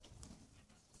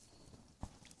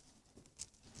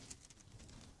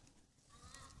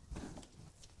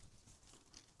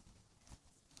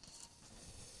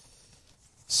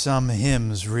Some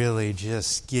hymns really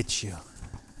just get you.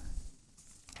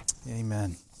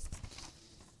 Amen.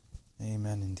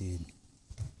 Amen indeed.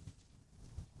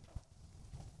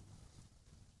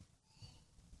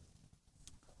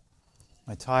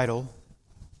 My title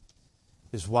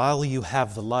is While You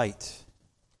Have the Light.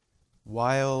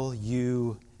 While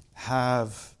You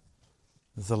Have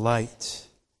the Light.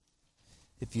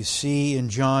 If you see in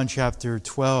John chapter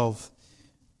 12,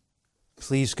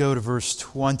 please go to verse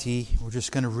 20. We're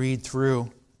just going to read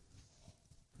through.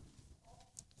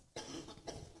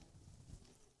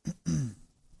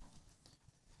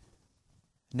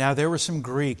 Now there were some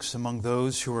Greeks among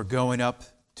those who were going up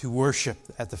to worship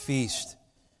at the feast.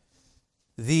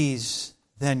 These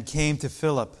then came to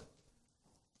Philip,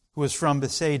 who was from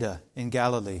Bethsaida in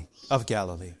Galilee,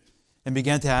 and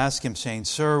began to ask him, saying,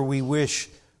 Sir, we wish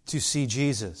to see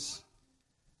Jesus.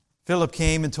 Philip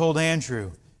came and told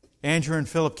Andrew. Andrew and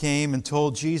Philip came and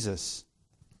told Jesus.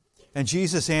 And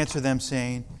Jesus answered them,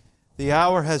 saying, The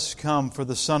hour has come for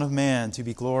the Son of Man to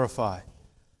be glorified.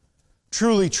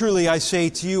 Truly, truly, I say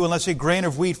to you, unless a grain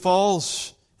of wheat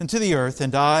falls into the earth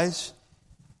and dies,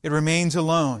 it remains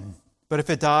alone. But if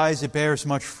it dies, it bears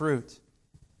much fruit.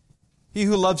 He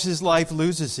who loves his life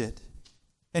loses it,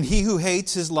 and he who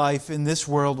hates his life in this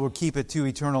world will keep it to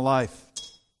eternal life.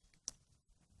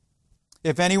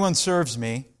 If anyone serves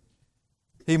me,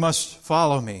 he must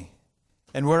follow me,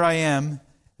 and where I am,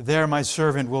 there my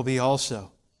servant will be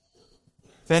also.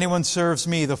 If anyone serves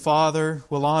me, the Father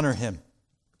will honor him.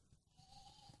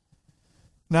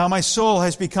 Now my soul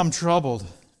has become troubled,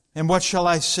 and what shall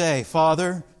I say?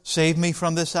 Father, save me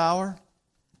from this hour?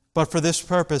 But for this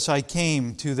purpose I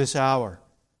came to this hour.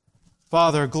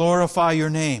 Father, glorify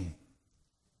your name.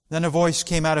 Then a voice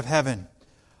came out of heaven.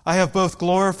 I have both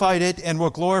glorified it and will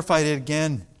glorify it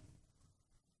again.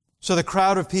 So the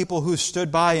crowd of people who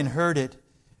stood by and heard it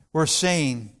were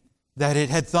saying that it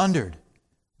had thundered.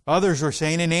 Others were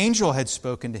saying an angel had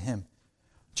spoken to him.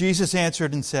 Jesus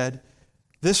answered and said,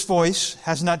 This voice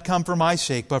has not come for my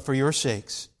sake, but for your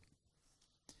sakes.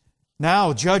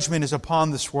 Now judgment is upon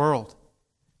this world.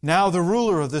 Now the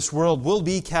ruler of this world will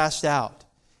be cast out.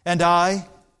 And I,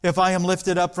 if I am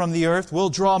lifted up from the earth, will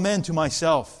draw men to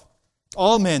myself,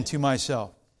 all men to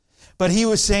myself. But he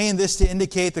was saying this to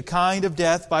indicate the kind of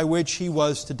death by which he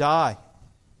was to die.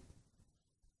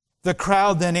 The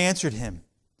crowd then answered him,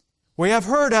 We have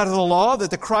heard out of the law that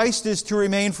the Christ is to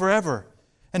remain forever.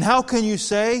 And how can you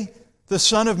say the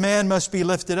Son of Man must be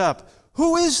lifted up?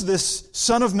 Who is this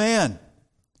Son of Man?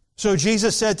 So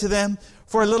Jesus said to them,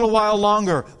 For a little while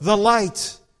longer, the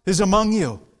light is among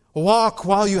you. Walk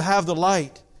while you have the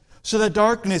light, so that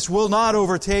darkness will not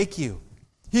overtake you.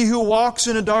 He who walks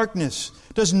in the darkness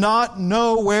does not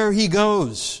know where he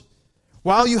goes.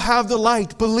 While you have the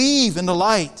light, believe in the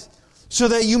light, so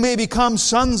that you may become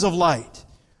sons of light.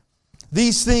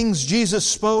 These things Jesus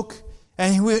spoke,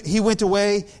 and he went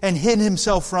away and hid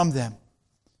himself from them.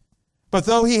 But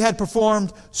though he had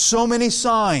performed so many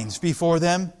signs before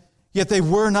them, yet they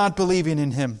were not believing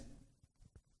in him.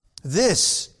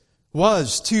 This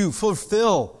was to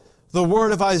fulfill the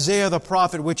word of Isaiah the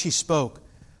prophet which he spoke.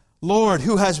 Lord,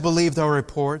 who has believed our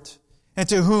report? And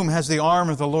to whom has the arm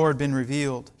of the Lord been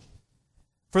revealed?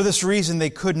 For this reason they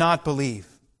could not believe.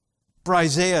 For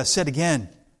Isaiah said again,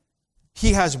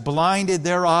 He has blinded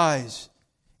their eyes,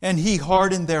 and He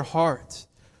hardened their heart,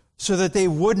 so that they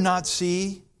would not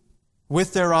see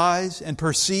with their eyes, and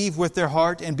perceive with their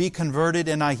heart, and be converted,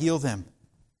 and I heal them.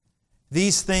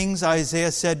 These things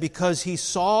Isaiah said because he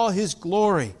saw His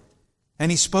glory, and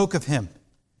he spoke of Him.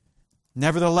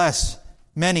 Nevertheless,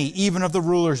 many, even of the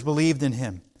rulers, believed in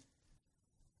Him.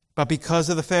 But because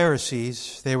of the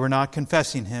Pharisees, they were not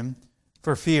confessing Him,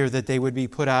 for fear that they would be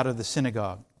put out of the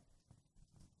synagogue.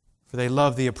 For they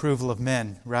loved the approval of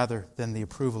men rather than the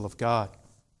approval of God.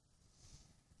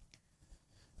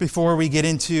 Before we get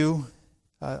into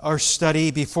our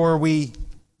study, before we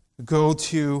go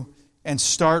to and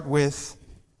start with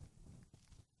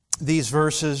these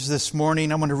verses this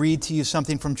morning, I'm going to read to you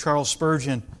something from Charles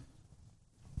Spurgeon.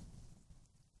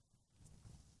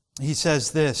 He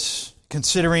says this,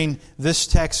 considering this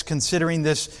text, considering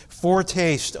this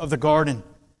foretaste of the garden.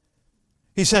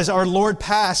 He says, Our Lord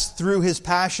passed through His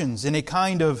passions in a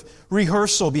kind of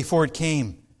rehearsal before it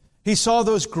came. He saw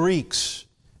those Greeks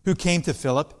who came to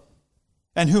Philip,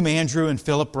 and whom Andrew and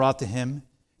Philip brought to Him,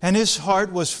 and His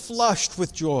heart was flushed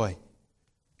with joy.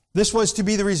 This was to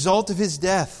be the result of His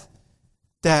death,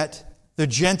 that the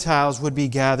Gentiles would be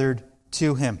gathered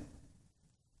to Him.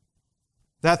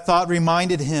 That thought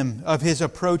reminded him of his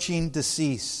approaching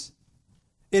decease.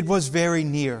 It was very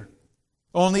near.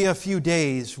 Only a few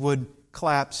days would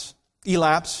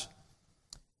elapse,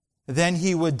 then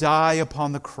He would die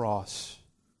upon the cross.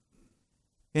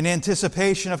 In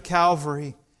anticipation of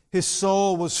Calvary, His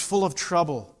soul was full of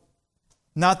trouble.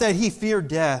 Not that He feared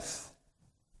death,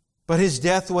 but His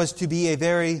death was to be a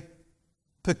very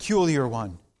peculiar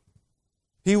one.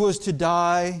 He was to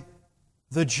die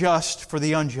the just for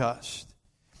the unjust.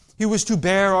 He was to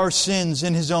bear our sins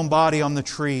in His own body on the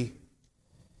tree.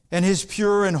 And His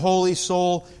pure and holy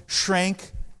soul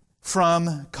shrank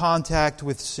from contact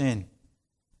with sin.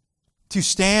 To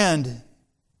stand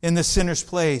in the sinner's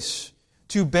place,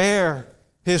 to bear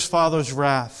His Father's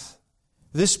wrath.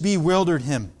 This bewildered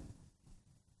Him.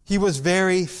 He was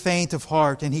very faint of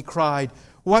heart, and He cried,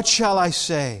 "What shall I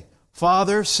say?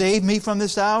 Father, save me from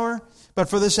this hour? But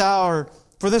for this hour,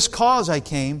 for this cause I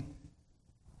came.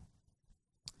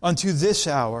 Unto this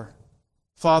hour,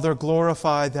 Father,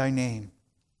 glorify Thy name."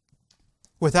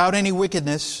 Without any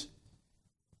wickedness,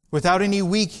 without any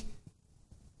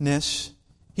weakness,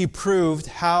 He proved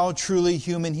how truly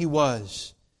human He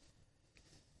was.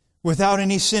 Without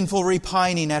any sinful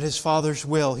repining at His Father's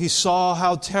will, He saw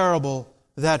how terrible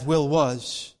that will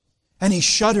was, and He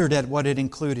shuddered at what it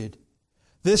included.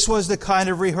 This was the kind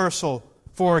of rehearsal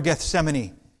for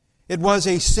Gethsemane. It was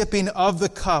a sipping of the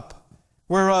cup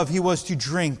whereof He was to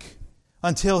drink,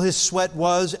 until His sweat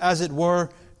was, as it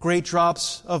were, great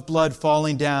drops of blood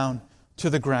falling down to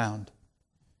the ground,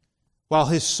 while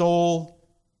His soul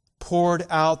poured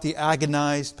out the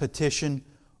agonized petition,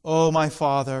 "O my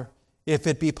Father, if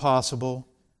it be possible,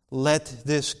 let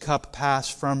this cup pass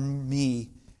from me.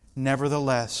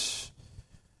 Nevertheless,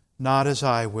 not as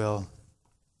I will,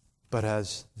 but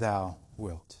as Thou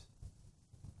wilt."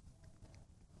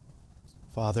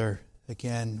 Father,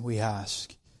 again we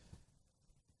ask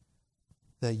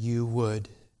that You would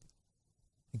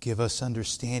give us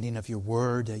understanding of Your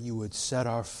Word, that You would set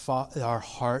our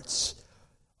hearts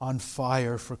on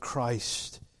fire for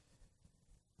Christ,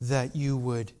 that You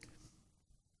would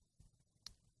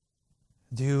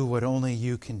do what only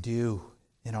You can do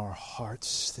in our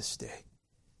hearts this day.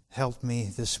 Help me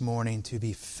this morning to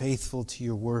be faithful to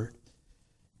Your Word.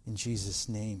 In Jesus'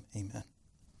 name, amen.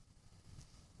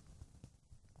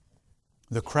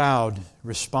 The crowd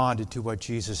responded to what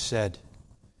Jesus said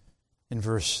in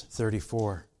verse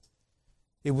 34.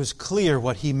 It was clear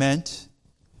what He meant.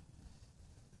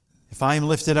 If I am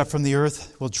lifted up from the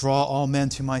earth, will draw all men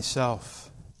to Myself.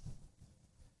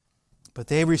 But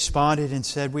they responded and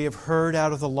said, "We have heard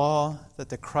out of the law that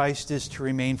the Christ is to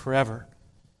remain forever."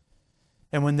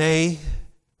 And when they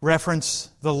reference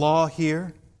the law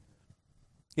here,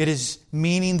 it is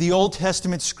meaning the Old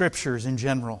Testament Scriptures in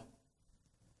general.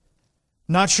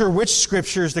 Not sure which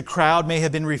Scriptures the crowd may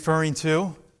have been referring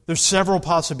to. There's several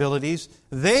possibilities.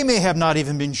 They may have not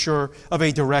even been sure of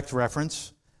a direct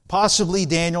reference. Possibly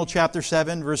Daniel chapter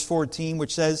 7, verse 14,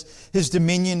 which says, "His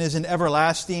dominion is an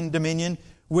everlasting dominion,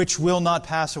 which will not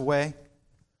pass away."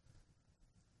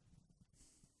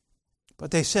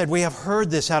 But they said, "We have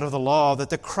heard this out of the law, that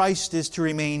the Christ is to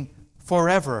remain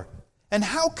forever. And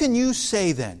how can you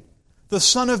say then, the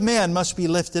Son of Man must be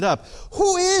lifted up?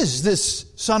 Who is this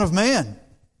Son of Man?"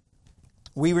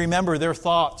 We remember their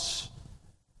thoughts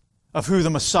of who the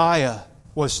Messiah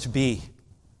was to be,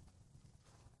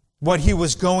 what He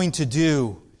was going to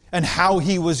do, and how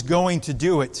He was going to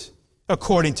do it,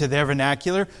 according to their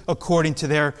vernacular, according to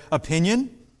their opinion.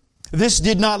 This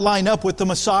did not line up with the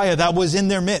Messiah that was in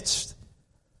their midst.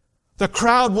 The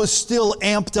crowd was still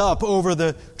amped up over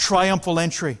the triumphal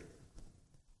entry.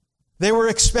 They were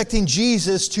expecting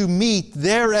Jesus to meet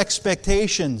their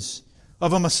expectations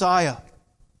of a Messiah.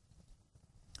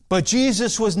 But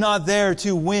Jesus was not there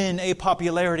to win a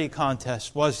popularity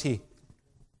contest, was He?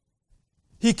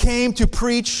 He came to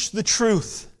preach the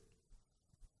truth,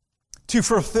 to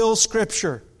fulfill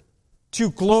Scripture,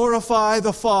 to glorify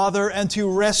the Father, and to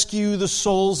rescue the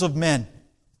souls of men.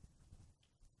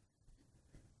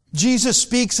 Jesus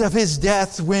speaks of His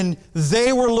death when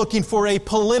they were looking for a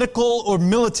political or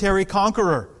military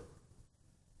conqueror.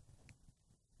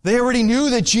 They already knew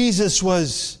that Jesus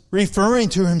was referring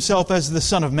to Himself as the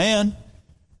Son of Man.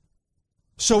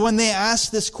 So when they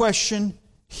asked this question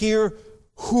here,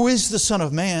 who is the Son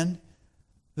of Man?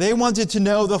 They wanted to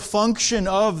know the function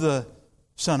of the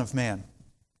Son of Man.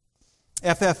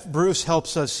 F.F. Bruce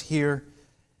helps us here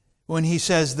when he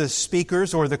says the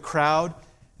speakers or the crowd,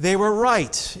 they were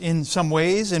right in some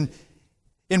ways in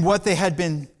what they had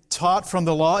been taught from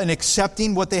the law, in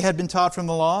accepting what they had been taught from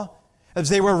the law, as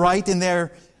they were right in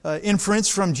their inference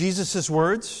from Jesus'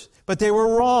 words, but they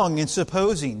were wrong in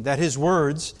supposing that His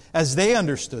words, as they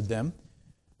understood them,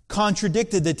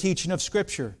 contradicted the teaching of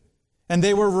Scripture. And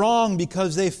they were wrong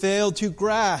because they failed to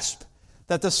grasp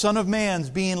that the Son of Man's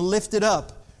being lifted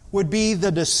up would be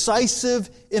the decisive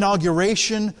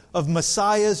inauguration of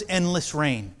Messiah's endless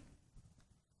reign.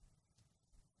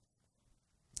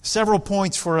 Several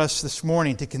points for us this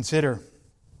morning to consider,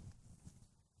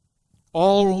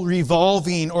 all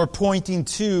revolving or pointing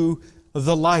to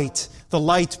the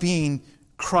light being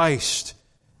Christ.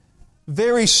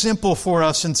 Very simple for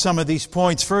us in some of these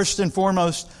points. First and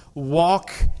foremost,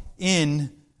 walk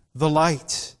in the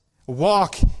light.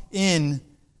 Walk in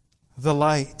the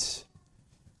light.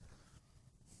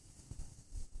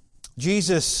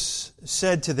 Jesus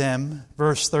said to them,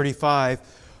 verse 35,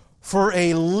 "For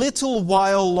a little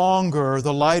while longer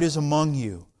the light is among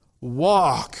you.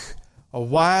 Walk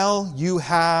while you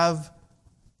have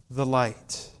the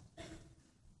light,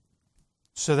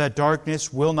 so that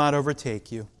darkness will not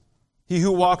overtake you. He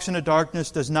who walks in the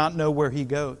darkness does not know where he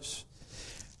goes."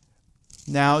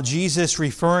 Now, Jesus,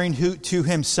 referring to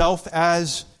Himself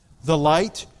as the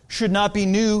light, should not be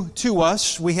new to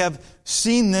us. We have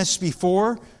seen this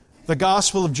before. The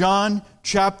Gospel of John,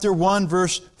 chapter 1,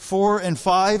 verse 4 and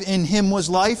 5. "In Him was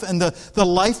life, and the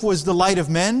life was the light of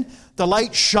men. The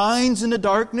light shines in the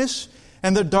darkness,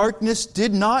 and the darkness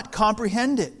did not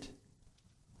comprehend it."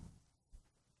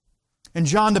 And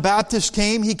John the Baptist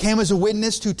came. He came as a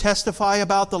witness to testify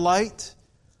about the light,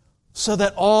 so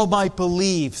that all might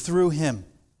believe through Him.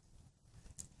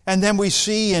 And then we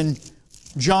see in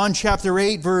John chapter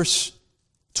 8, verse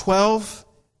 12,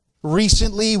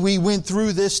 recently we went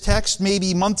through this text,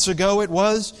 maybe months ago it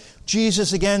was.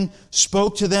 Jesus again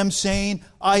spoke to them saying,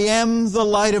 "I am the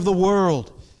light of the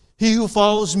world. He who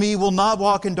follows me will not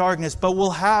walk in darkness, but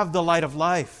will have the light of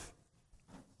life."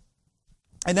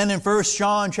 And then in 1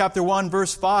 John chapter 1,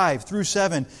 verse 5 through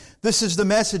 7, "This is the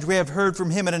message we have heard from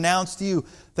Him and announced to you,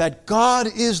 that God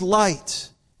is light,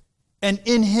 and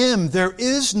in Him there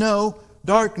is no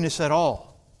darkness at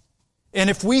all. And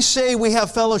if we say we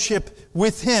have fellowship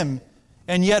with Him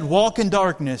and yet walk in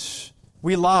darkness,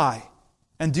 we lie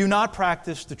and do not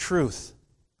practice the truth.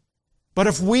 But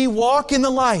if we walk in the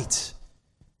light,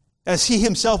 as He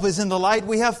Himself is in the light,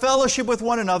 we have fellowship with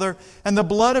one another, and the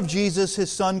blood of Jesus,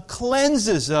 His Son,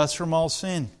 cleanses us from all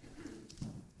sin."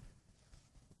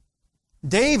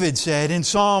 David said in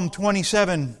Psalm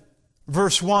 27,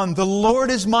 verse 1, "The Lord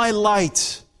is my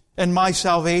light and my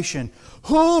salvation.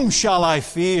 Whom shall I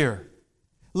fear?"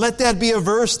 Let that be a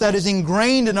verse that is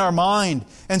ingrained in our mind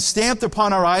and stamped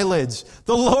upon our eyelids.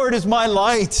 The Lord is my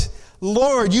light.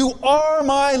 Lord, You are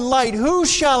my light. Who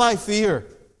shall I fear?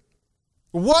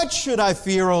 What should I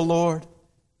fear, O Lord?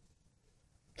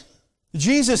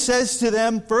 Jesus says to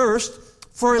them first,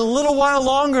 "For a little while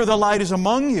longer the light is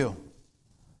among you."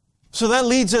 So that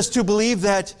leads us to believe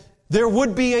that there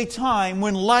would be a time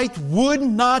when light would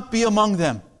not be among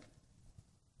them.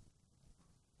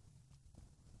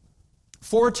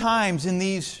 4 times in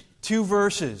these 2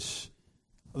 verses,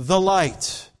 the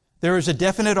light. There is a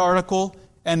definite article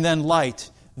and then light.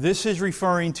 This is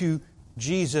referring to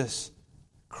Jesus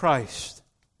Christ.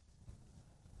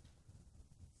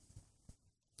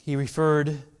 He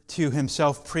referred to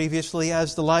Himself previously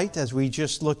as the light, as we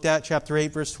just looked at, chapter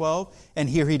 8, verse 12, and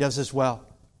here He does as well.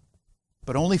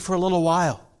 But only for a little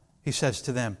while, He says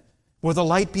to them, will the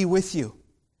light be with you.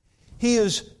 He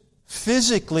is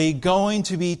physically going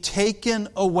to be taken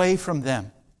away from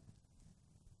them.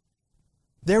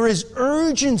 There is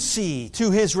urgency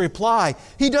to His reply.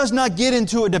 He does not get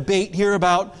into a debate here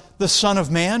about the Son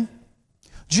of Man.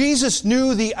 Jesus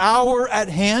knew the hour at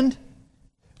hand.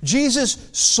 Jesus'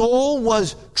 soul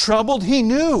was troubled. He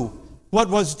knew what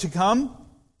was to come.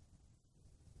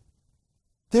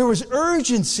 There was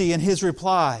urgency in His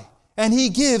reply. And He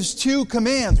gives 2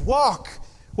 commands. Walk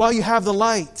while you have the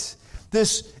light.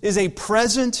 This is a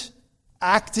present,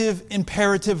 active,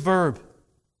 imperative verb.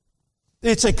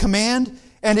 It's a command,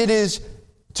 and it is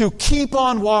to keep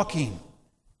on walking.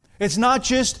 It's not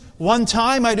just one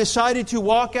time I decided to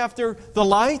walk after the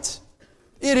light.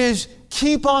 It is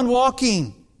keep on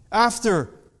walking after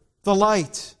the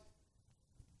light.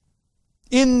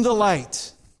 In the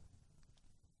light.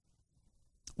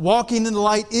 Walking in the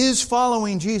light is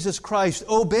following Jesus Christ,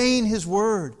 obeying His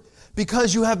word,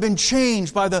 because you have been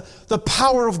changed by the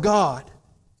power of God,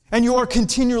 and you are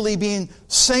continually being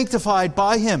sanctified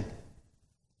by Him.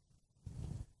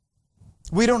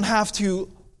 We don't have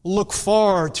to look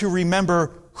far to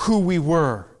remember who we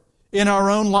were in our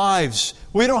own lives.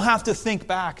 We don't have to think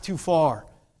back too far.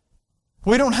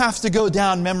 We don't have to go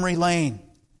down memory lane.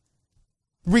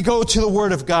 We go to the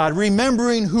Word of God,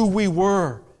 remembering who we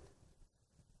were.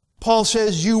 Paul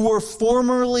says, you were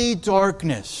formerly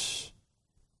darkness.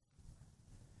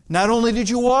 Not only did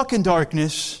you walk in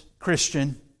darkness,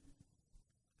 Christian,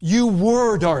 you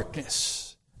were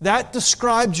darkness. That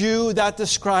described you, that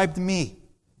described me.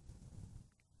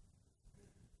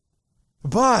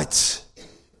 But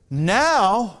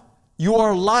now you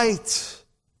are light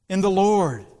in the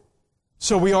Lord.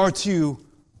 So we are to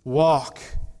walk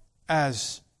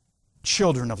as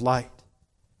children of light.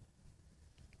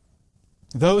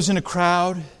 Those in a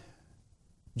crowd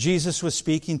Jesus was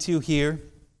speaking to here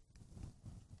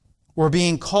were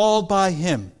being called by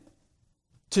Him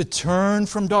to turn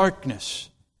from darkness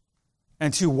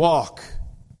and to walk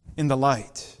in the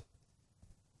light.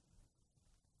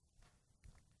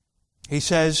 He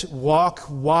says, walk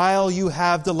while you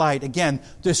have the light. Again,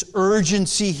 this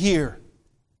urgency here.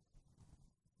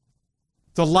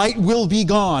 The light will be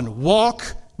gone. Walk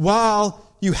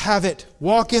while you have it.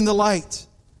 Walk in the light.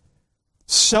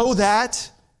 So that,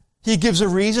 he gives a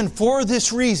reason, for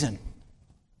this reason,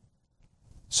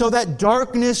 so that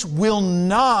darkness will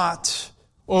not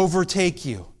overtake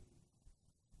you.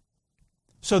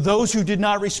 So those who did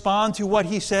not respond to what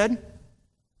he said,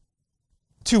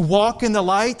 to walk in the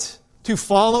light, to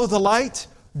follow the light,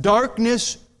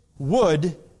 darkness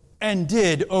would and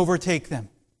did overtake them.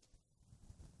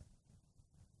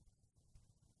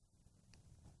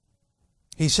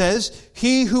 He says,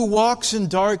 he who walks in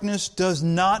darkness does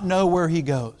not know where he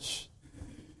goes.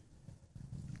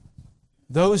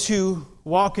 Those who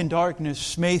walk in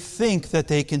darkness may think that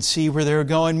they can see where they're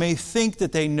going, may think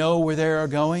that they know where they are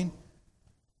going,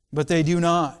 but they do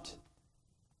not.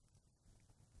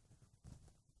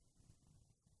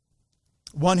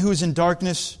 One who is in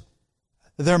darkness,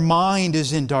 their mind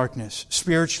is in darkness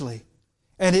spiritually,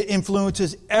 and it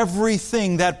influences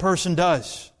everything that person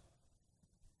does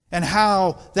and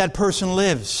how that person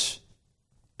lives.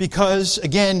 Because,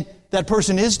 again, that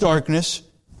person is darkness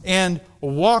and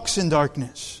walks in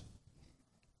darkness.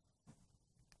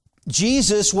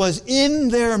 Jesus was in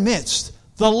their midst,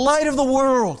 the light of the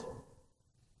world.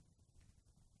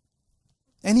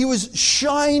 And He was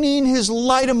shining His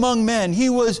light among men. He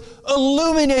was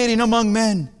illuminating among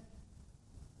men.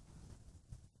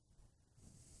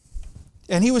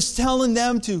 And He was telling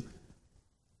them to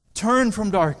turn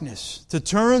from darkness, to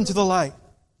turn to the light.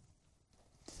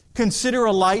 Consider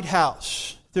a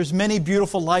lighthouse. There's many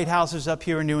beautiful lighthouses up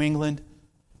here in New England.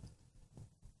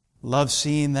 Love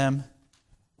seeing them.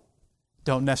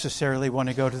 Don't necessarily want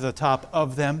to go to the top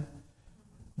of them.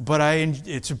 But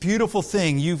it's a beautiful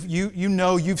thing. You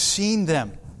know you've seen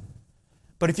them.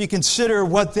 But if you consider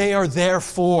what they are there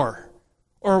for,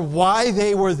 or why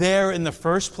they were there in the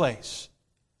first place,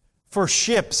 for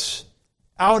ships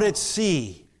out at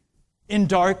sea, in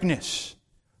darkness,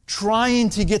 trying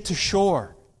to get to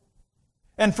shore.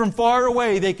 And from far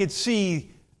away they could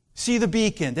see the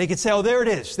beacon. They could say, oh, there it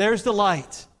is. There's the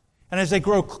light. And as they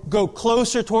go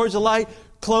closer towards the light,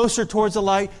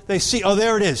 they see, oh,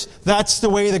 there it is. That's the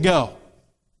way to go.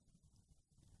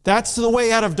 That's the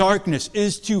way out of darkness,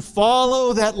 is to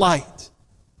follow that light.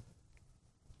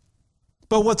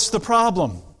 But what's the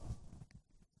problem?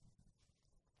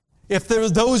 If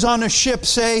there's those on a ship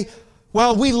say,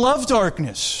 well, we love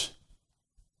darkness.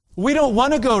 We don't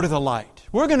want to go to the light.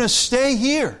 We're going to stay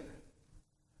here.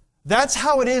 That's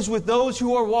how it is with those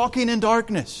who are walking in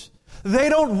darkness. They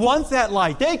don't want that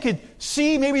light. They could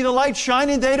see maybe the light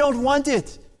shining. They don't want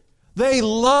it. They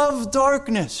love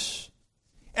darkness.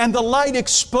 And the light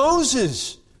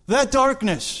exposes that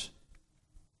darkness.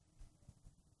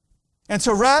 And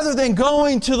so rather than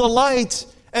going to the light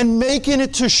and making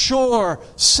it to shore,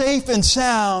 safe and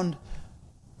sound,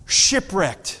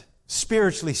 shipwrecked,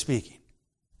 spiritually speaking.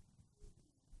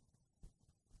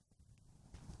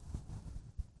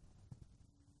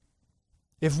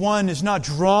 If one is not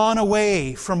drawn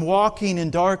away from walking in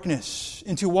darkness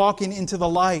into walking into the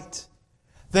light,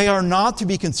 they are not to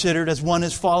be considered as one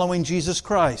is following Jesus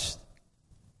Christ.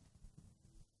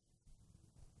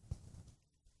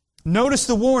 Notice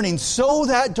the warning, so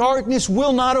that darkness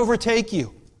will not overtake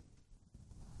you.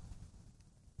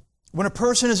 When a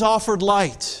person is offered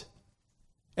light,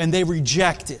 and they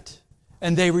reject it,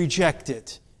 and they reject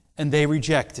it, and they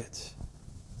reject it,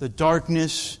 the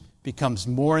darkness becomes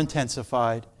more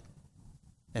intensified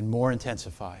and more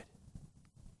intensified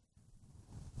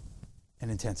and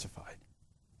intensified.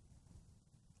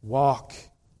 Walk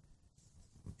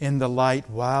in the light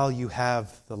while you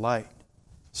have the light.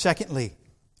 Secondly,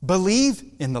 believe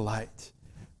in the light.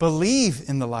 Believe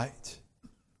in the light.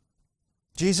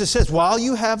 Jesus says, while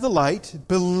you have the light,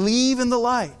 believe in the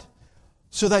light,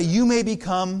 so that you may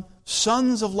become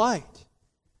sons of light.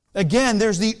 Again,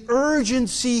 there's the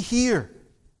urgency here.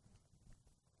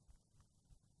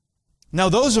 Now,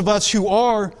 those of us who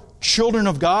are children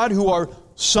of God, who are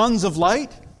sons of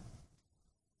light,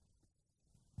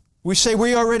 we say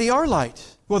we already are light.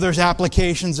 Well, there's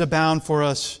applications abound for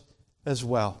us as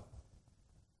well.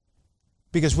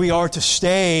 Because we are to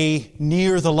stay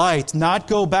near the light, not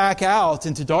go back out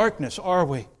into darkness, are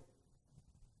we?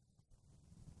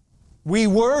 We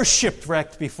were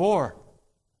shipwrecked before.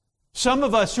 Some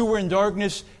of us who were in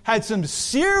darkness had some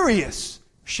serious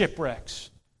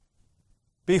shipwrecks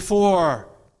before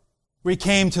we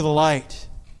came to the light,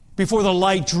 before the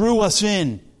light drew us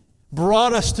in,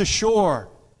 brought us to shore.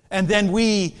 And then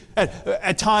we,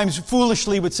 at times,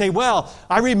 foolishly would say, well,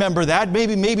 I remember that.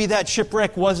 Maybe that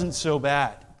shipwreck wasn't so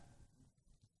bad.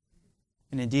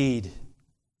 And indeed,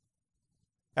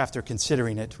 after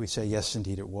considering it, we say, yes,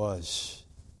 indeed it was.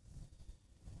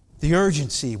 The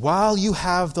urgency, while you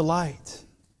have the light.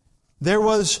 There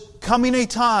was coming a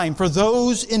time for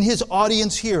those in his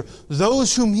audience here,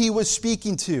 those whom he was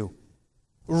speaking to,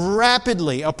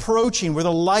 rapidly approaching where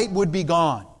the light would be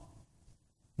gone.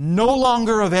 No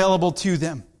longer available to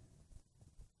them.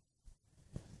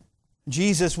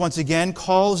 Jesus, once again,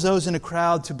 calls those in a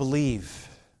crowd to believe.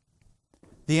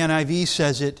 The NIV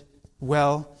says it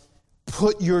well,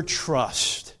 put your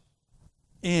trust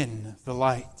in the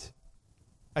light.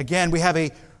 Again, we have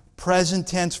a present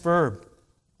tense verb,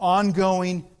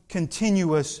 ongoing,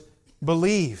 continuous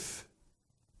believe.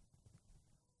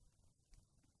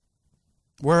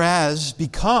 Whereas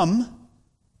become,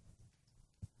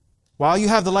 while you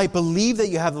have the light, believe that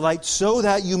you have the light so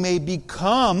that you may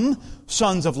become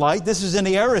sons of light. This is in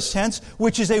the aorist tense,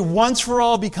 which is a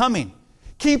once-for-all becoming.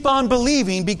 Keep on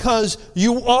believing because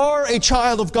you are a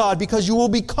child of God, because you will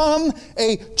become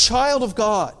a child of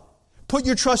God. Put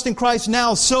your trust in Christ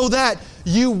now so that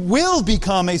you will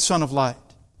become a son of light.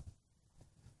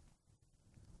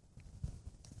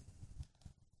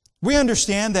 We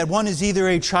understand that one is either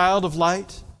a child of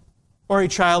light or a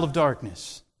child of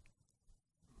darkness.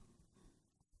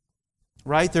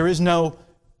 Right? There is no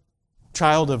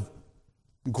child of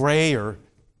gray or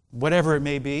whatever it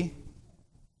may be.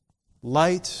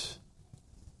 Light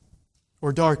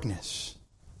or darkness.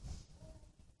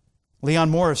 Leon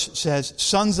Morris says,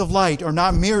 sons of light are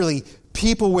not merely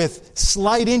people with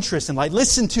slight interest in light.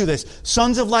 Listen to this.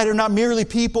 Sons of light are not merely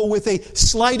people with a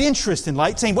slight interest in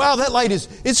light, saying, wow, that light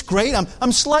it's great.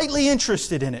 I'm slightly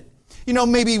interested in it. You know,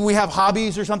 maybe we have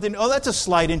hobbies or something. Oh, that's a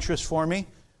slight interest for me.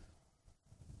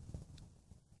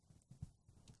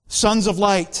 Sons of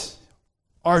light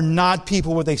are not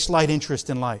people with a slight interest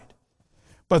in light,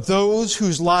 but those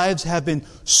whose lives have been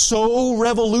so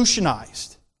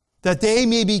revolutionized that they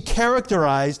may be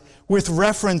characterized with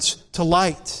reference to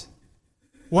light.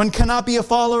 One cannot be a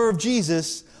follower of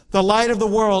Jesus, the light of the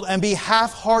world, and be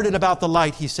half-hearted about the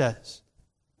light, he says.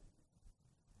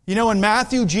 You know, in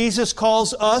Matthew, Jesus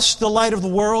calls us the light of the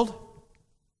world.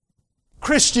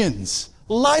 Christians,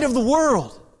 light of the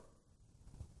world.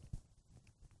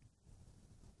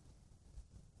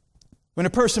 When a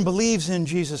person believes in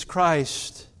Jesus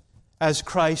Christ, as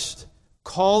Christ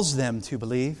calls them to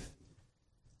believe,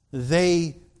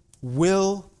 they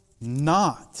will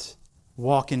not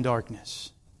walk in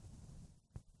darkness.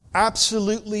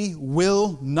 Absolutely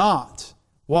will not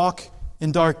walk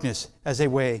in darkness as a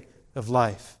way of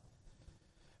life.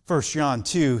 1 John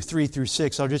 2, 3 through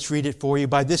 6, I'll just read it for you.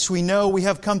 By this we know we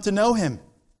have come to know Him,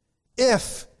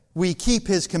 if we keep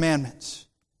His commandments.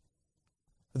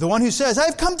 The one who says,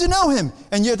 I've come to know Him,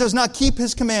 and yet does not keep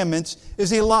His commandments,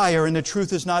 is a liar, and the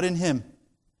truth is not in him.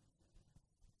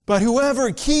 But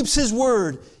whoever keeps His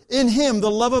word, in him the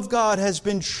love of God has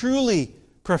been truly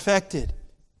perfected.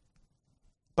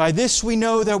 By this we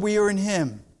know that we are in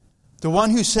Him. The one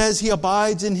who says he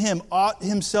abides in Him ought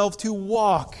himself to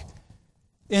walk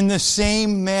in the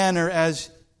same manner as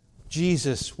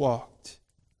Jesus walked.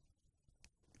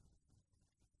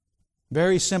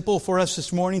 Very simple for us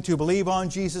this morning. To believe on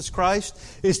Jesus Christ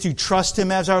is to trust Him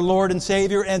as our Lord and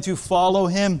Savior and to follow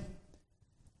Him.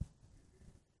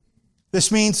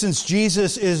 This means since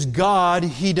Jesus is God,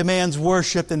 He demands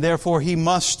worship and therefore He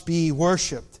must be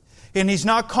worshiped. And He's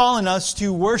not calling us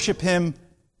to worship Him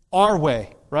our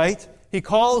way, right? He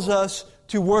calls us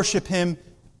to worship Him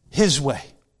His way.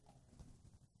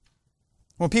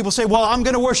 When people say, well, I'm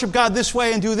going to worship God this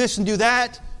way and do this and do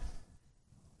that,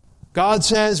 God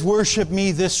says, worship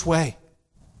me this way.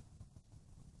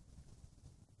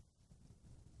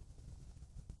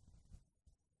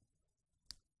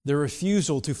 The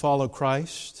refusal to follow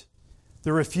Christ,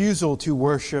 the refusal to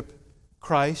worship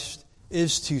Christ,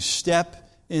 is to step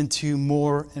into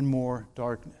more and more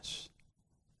darkness.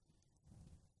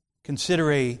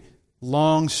 Consider a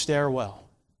long stairwell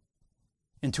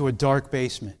into a dark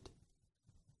basement.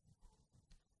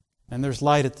 And there's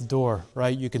light at the door,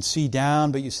 right? You can see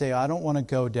down, but you say, I don't want to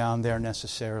go down there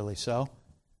necessarily. So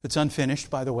It's unfinished,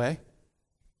 by the way.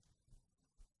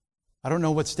 I don't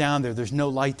know what's down there. There's no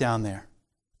light down there.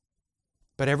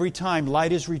 But every time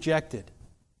light is rejected,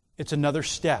 it's another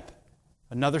step,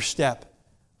 another step,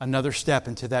 another step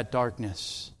into that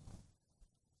darkness.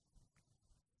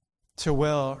 To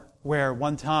where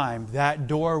one time that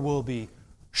door will be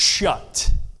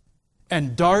shut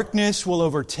and darkness will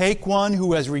overtake one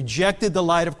who has rejected the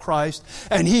light of Christ,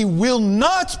 and he will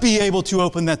not be able to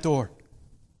open that door.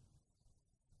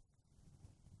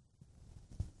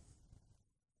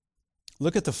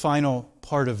 Look at the final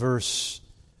part of verse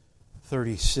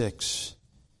 36.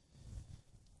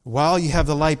 While you have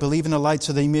the light, believe in the light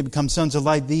so that you may become sons of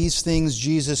light. These things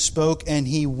Jesus spoke, and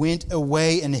he went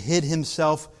away and hid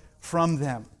himself from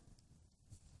them.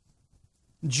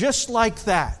 Just like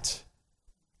that,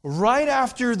 right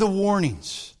after the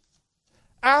warnings,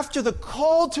 after the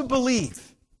call to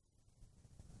believe,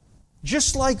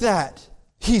 just like that,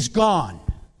 he's gone.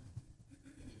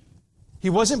 He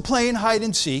wasn't playing hide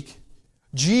and seek.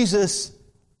 Jesus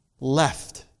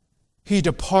left. He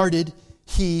departed.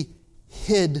 He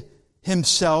hid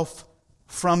himself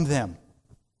from them.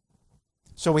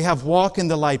 So we have walk in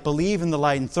the light, believe in the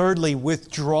light, and thirdly,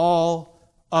 withdrawal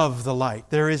of the light.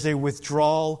 There is a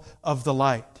withdrawal of the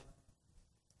light.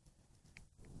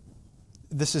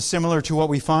 This is similar to what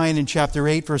we find in chapter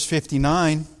 8, verse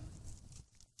 59.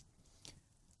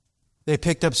 They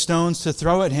picked up stones to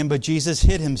throw at him, but Jesus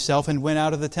hid himself and went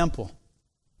out of the temple.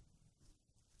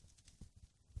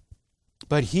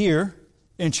 But here,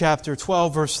 in chapter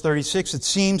 12, verse 36, it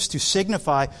seems to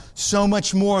signify so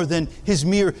much more than his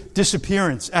mere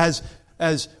disappearance.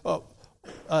 As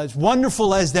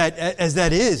wonderful as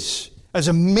that is, as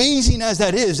amazing as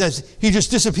that is, as he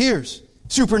just disappears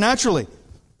supernaturally,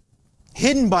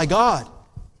 hidden by God.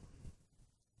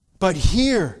 But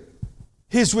here,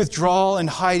 his withdrawal and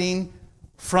hiding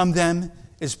from them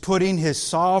is putting his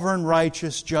sovereign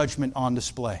righteous judgment on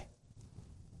display.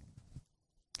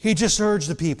 He just urged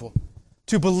the people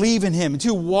to believe in him,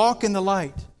 to walk in the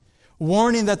light,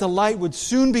 warning that the light would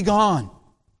soon be gone.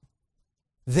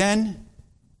 Then,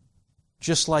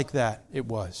 just like that, it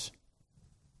was.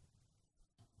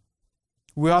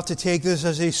 We ought to take this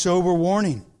as a sober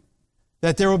warning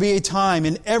that there will be a time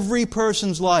in every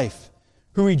person's life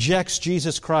who rejects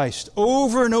Jesus Christ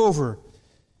over and over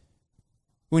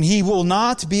when he will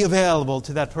not be available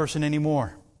to that person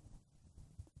anymore.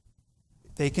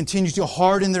 They continue to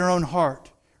harden their own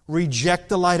heart, reject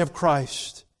the light of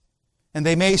Christ, and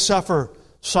they may suffer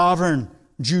sovereign,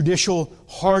 judicial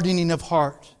hardening of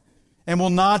heart and will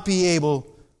not be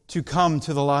able to come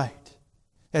to the light.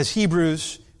 As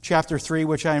Hebrews chapter 3,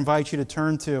 which I invite you to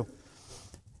turn to,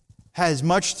 has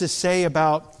much to say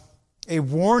about a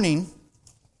warning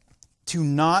to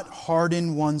not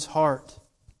harden one's heart.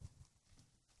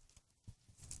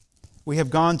 We have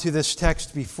gone to this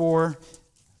text before,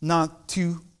 not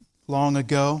too long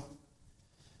ago.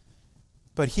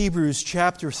 But Hebrews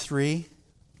chapter 3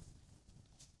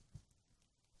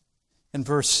 and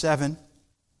verse 7.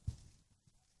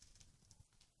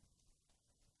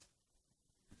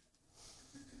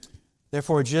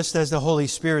 Therefore, just as the Holy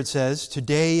Spirit says,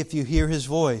 today if you hear His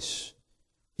voice,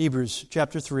 Hebrews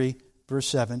chapter 3, verse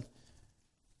 7,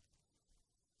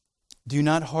 do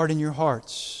not harden your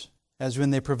hearts as when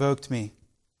they provoked me,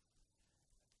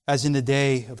 as in the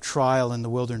day of trial in the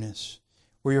wilderness,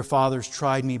 where your fathers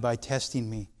tried me by testing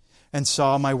me and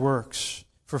saw my works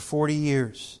for 40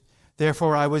 years.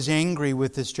 Therefore I was angry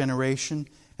with this generation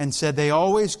and said, they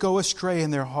always go astray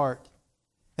in their heart,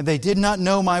 and they did not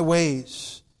know my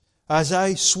ways. As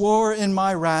I swore in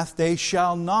my wrath, they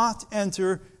shall not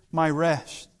enter my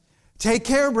rest. Take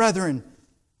care, brethren,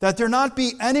 that there not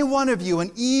be any one of you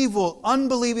an evil,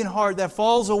 unbelieving heart that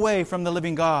falls away from the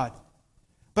living God.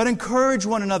 But encourage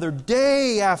one another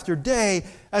day after day,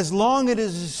 as long as it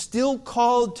is still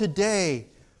called today,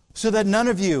 so that none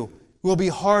of you will be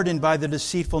hardened by the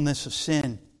deceitfulness of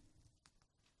sin.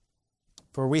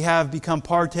 For we have become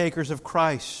partakers of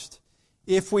Christ,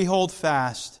 if we hold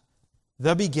fast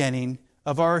the beginning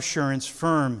of our assurance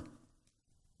firm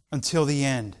until the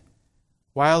end.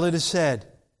 While it is said,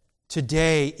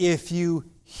 today, if you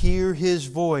hear His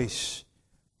voice,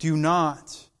 do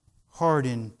not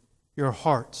harden your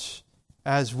hearts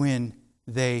as when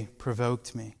they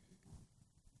provoked me.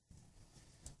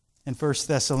 In 1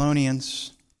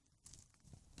 Thessalonians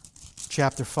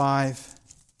chapter 5,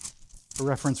 I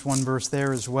reference one verse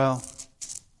there as well.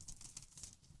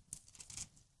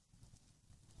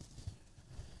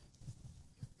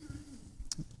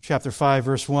 Chapter 5,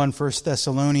 verse 1, 1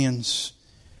 Thessalonians.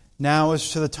 Now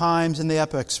as to the times and the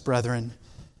epochs, brethren,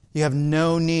 you have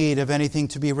no need of anything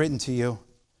to be written to you.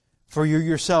 For you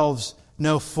yourselves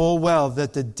know full well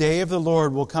that the day of the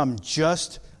Lord will come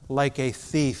just like a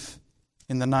thief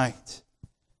in the night.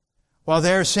 While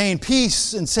they are saying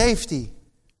peace and safety,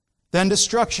 then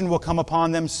destruction will come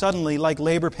upon them suddenly like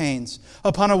labor pains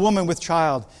upon a woman with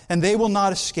child, and they will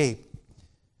not escape.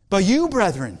 But you,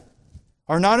 brethren,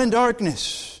 are not in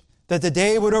darkness, that the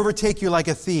day would overtake you like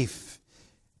a thief.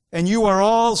 And you are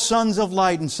all sons of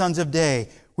light and sons of day.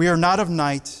 We are not of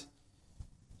night,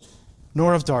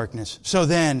 nor of darkness. So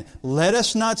then, let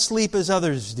us not sleep as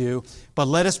others do, but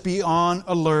let us be on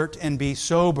alert and be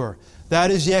sober.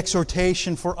 That is the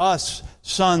exhortation for us,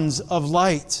 sons of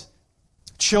light,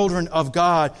 children of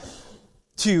God,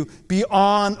 to be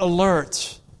on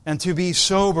alert and to be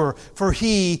sober, for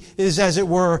He is, as it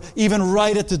were, even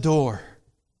right at the door.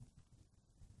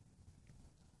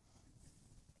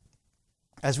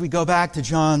 As we go back to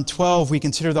John 12, we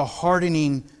consider the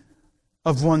hardening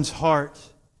of one's heart.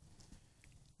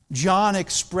 John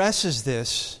expresses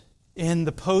this in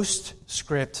the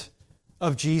postscript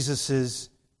of Jesus'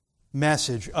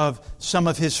 message, of some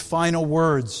of His final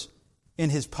words in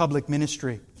His public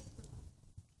ministry.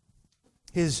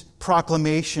 His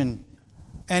proclamation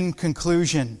and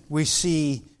conclusion, we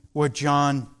see what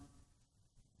John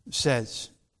says.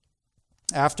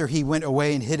 After He went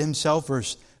away and hid Himself,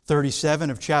 verse 37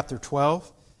 of chapter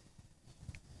 12.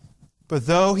 But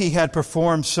though He had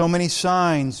performed so many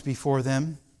signs before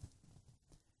them,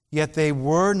 yet they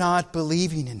were not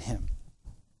believing in Him.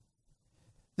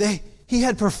 He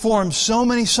had performed so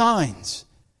many signs.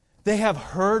 They have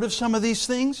heard of some of these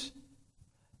things.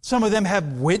 Some of them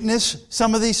have witnessed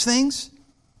some of these things.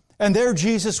 And there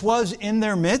Jesus was in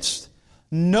their midst.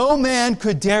 No man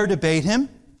could dare debate Him.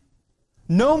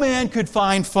 No man could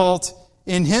find fault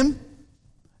in Him.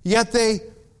 Yet they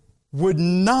would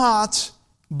not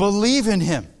believe in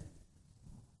Him.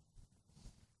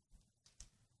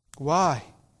 Why?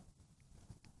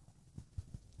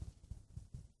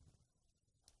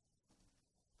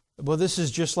 Well, this is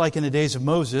just like in the days of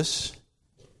Moses.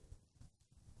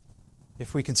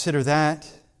 If we consider that,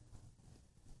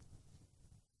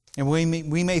 and we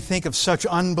may think of such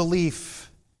unbelief,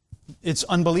 it's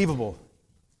unbelievable.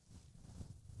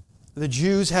 The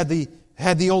Jews had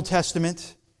the Old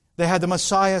Testament. They had the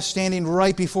Messiah standing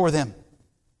right before them.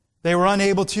 They were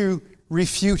unable to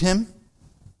refute Him.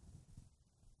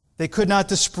 They could not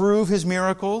disprove His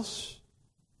miracles.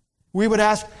 We would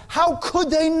ask, how could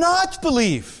they not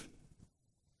believe?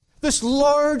 This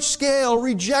large-scale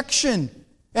rejection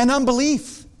and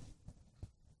unbelief.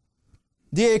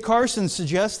 D.A. Carson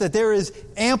suggests that there is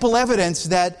ample evidence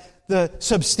that the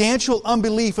substantial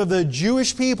unbelief of the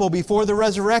Jewish people before the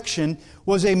resurrection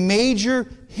was a major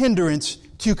hindrance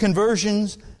to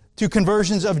conversions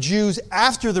of Jews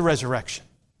after the resurrection.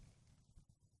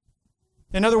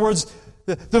 In other words,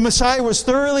 the Messiah was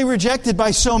thoroughly rejected by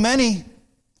so many.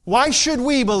 Why should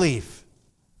we believe?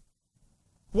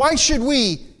 Why should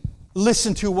we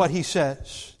listen to what He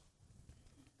says?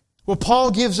 Well,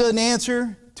 Paul gives an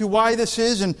answer to why this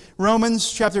is in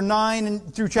Romans chapter 9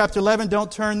 and through chapter 11.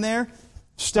 Don't turn there.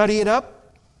 Study it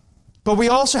up. But we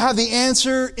also have the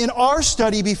answer in our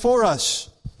study before us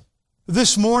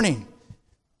this morning.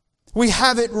 We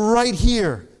have it right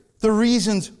here. The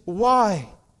reasons why.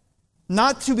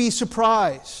 Not to be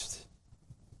surprised.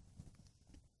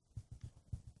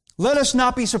 Let us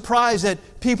not be surprised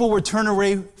that people would turn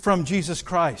away from Jesus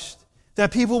Christ.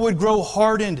 That people would grow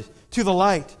hardened to the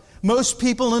light. Most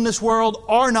people in this world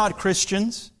are not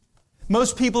Christians.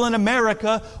 Most people in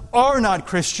America are not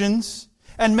Christians.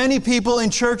 And many people in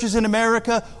churches in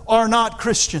America are not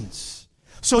Christians.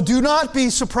 So do not be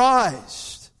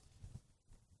surprised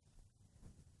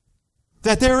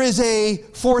that there is a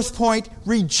fourth point,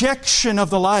 rejection of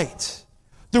the light.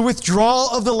 The withdrawal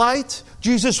of the light.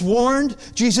 Jesus warned,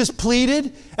 Jesus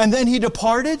pleaded, and then He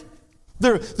departed.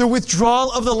 The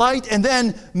withdrawal of the light, and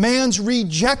then man's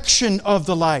rejection of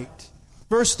the light.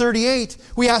 Verse 38,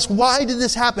 we ask, why did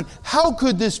this happen? How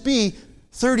could this be?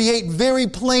 38 very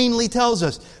plainly tells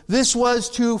us, this was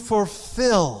to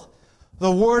fulfill the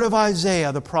word of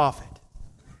Isaiah the prophet.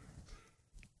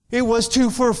 It was to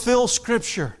fulfill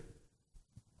Scripture,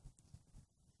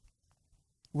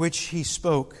 which he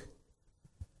spoke.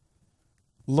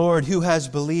 Lord, who has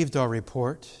believed our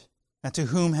report? And to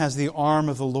whom has the arm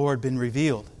of the Lord been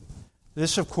revealed?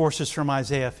 This, of course, is from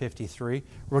Isaiah 53.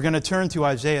 We're going to turn to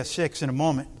Isaiah 6 in a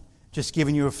moment. Just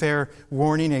giving you a fair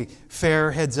warning, a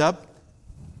fair heads up.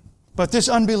 But this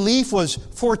unbelief was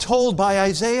foretold by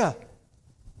Isaiah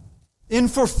in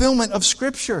fulfillment of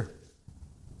Scripture.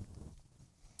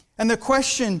 And the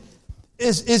question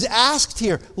is asked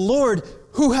here, Lord,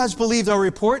 who has believed our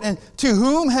report? And to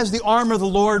whom has the arm of the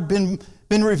Lord been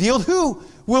revealed? Who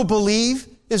will believe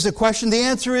is the question. The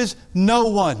answer is no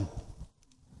one.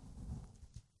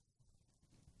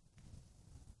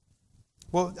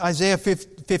 Well, Isaiah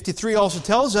 53 also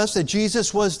tells us that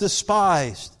Jesus was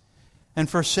despised and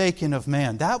forsaken of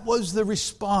man. That was the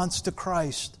response to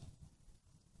Christ.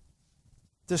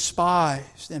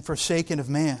 Despised and forsaken of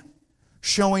man.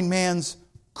 Showing man's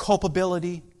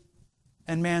culpability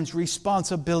and man's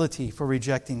responsibility for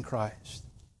rejecting Christ.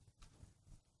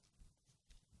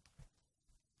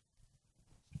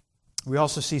 We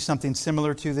also see something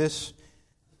similar to this.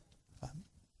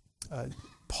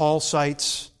 Paul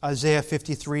cites Isaiah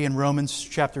 53 in Romans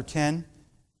chapter 10.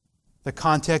 The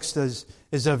context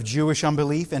is of Jewish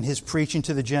unbelief and his preaching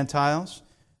to the Gentiles.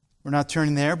 We're not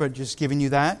turning there, but just giving you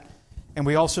that. And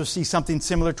we also see something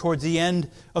similar towards the end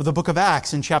of the book of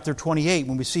Acts in chapter 28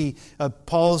 when we see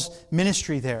Paul's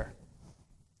ministry there.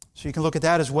 So you can look at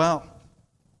that as well.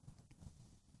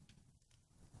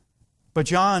 But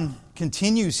John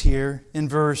continues here in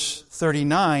verse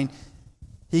 39.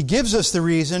 He gives us the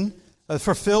reason,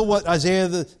 fulfill what Isaiah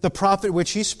the prophet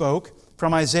which he spoke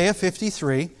from Isaiah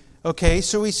 53. Okay,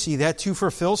 so we see that to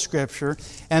fulfill Scripture.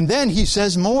 And then he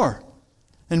says more.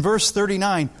 In verse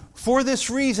 39, for this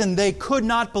reason they could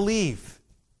not believe.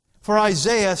 For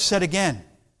Isaiah said again.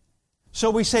 So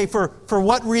we say, for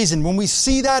what reason? When we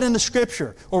see that in the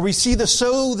Scripture, or we see the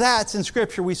so that's in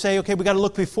Scripture, we say, okay, we got to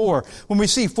look before. When we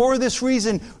see for this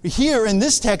reason, here in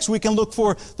this text, we can look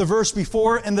for the verse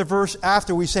before and the verse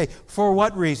after. We say, for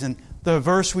what reason? The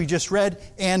verse we just read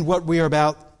and what we are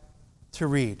about to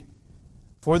read.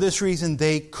 For this reason,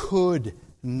 they could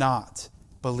not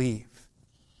believe.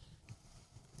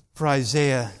 For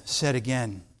Isaiah said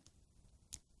again,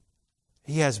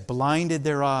 He has blinded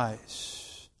their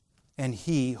eyes, and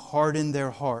He hardened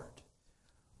their heart,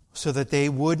 so that they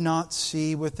would not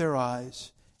see with their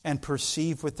eyes and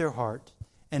perceive with their heart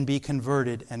and be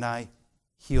converted, and I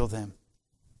heal them.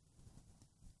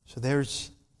 So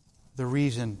there's the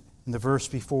reason in the verse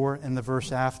before and the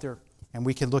verse after. And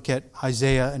we can look at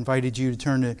Isaiah. I invited you to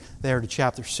turn there to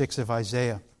chapter 6 of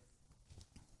Isaiah.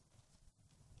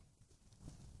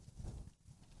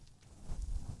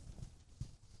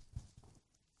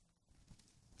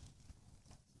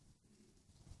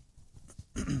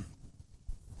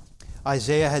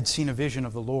 Isaiah had seen a vision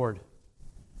of the Lord,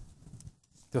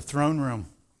 the throne room.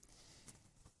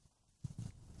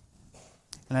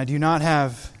 And I do not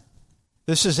have...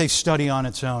 This is a study on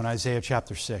its own, Isaiah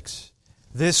chapter 6.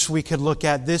 This we could look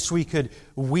at. This we could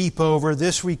weep over.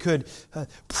 This we could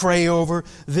pray over.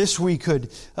 This we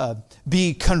could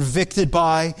be convicted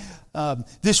by.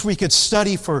 This we could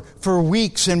study for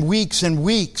weeks and weeks and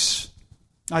weeks.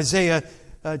 Isaiah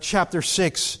chapter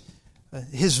 6,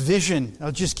 his vision.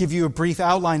 I'll just give you a brief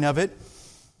outline of it.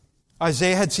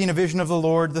 Isaiah had seen a vision of the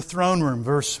Lord, the throne room,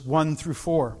 verse 1 through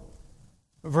 4.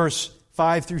 Verse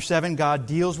 5 through 7, God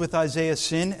deals with Isaiah's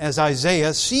sin as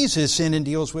Isaiah sees his sin and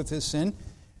deals with his sin.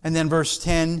 And then verse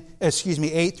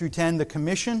 8 through 10, the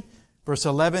commission. Verse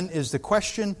 11 is the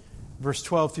question. Verse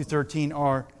 12 through 13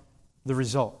 are the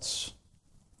results.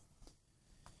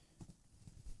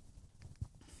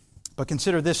 But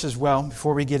consider this as well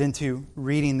before we get into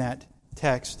reading that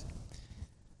text.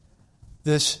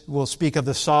 This will speak of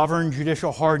the sovereign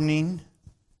judicial hardening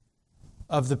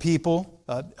of the people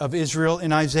of Israel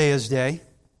in Isaiah's day.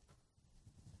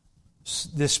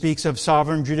 This speaks of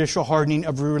sovereign judicial hardening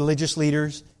of religious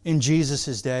leaders in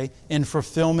Jesus' day in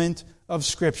fulfillment of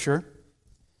Scripture.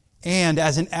 And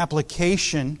as an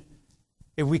application,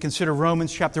 if we consider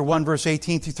Romans chapter 1, verse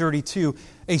 18 through 32,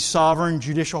 a sovereign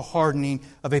judicial hardening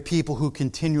of a people who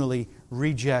continually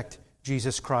reject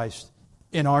Jesus Christ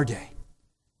in our day.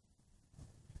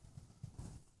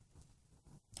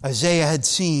 Isaiah had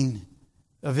seen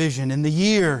a vision. In the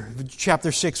year,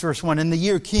 chapter 6, verse 1, in the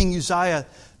year King Uzziah's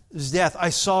death, I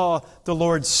saw the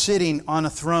Lord sitting on a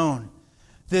throne.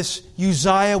 This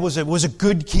Uzziah was a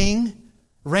good king,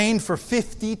 reigned for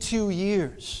 52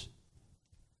 years.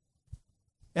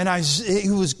 And he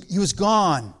was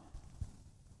gone.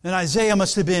 And Isaiah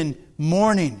must have been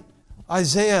mourning.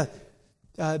 Isaiah,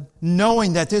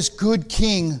 knowing that this good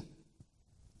king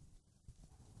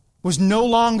was no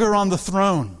longer on the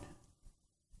throne,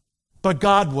 but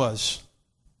God was.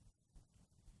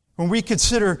 When we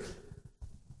consider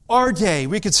our day,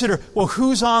 we consider, well,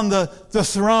 who's on the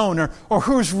throne or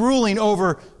who's ruling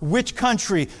over which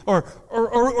country or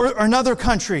another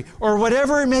country or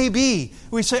whatever it may be.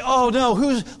 We say, oh no,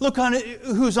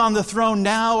 who's on the throne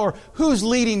now or who's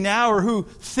leading now or who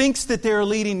thinks that they're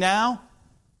leading now.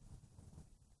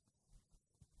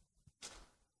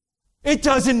 It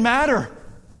doesn't matter.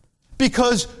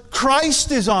 because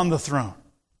Christ is on the throne.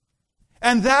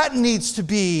 And that needs to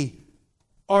be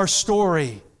our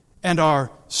story and our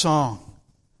song.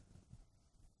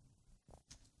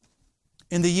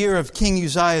 In the year of King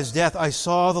Uzziah's death, I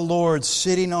saw the Lord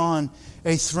sitting on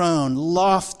a throne,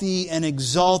 lofty and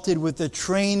exalted, with the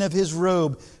train of His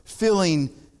robe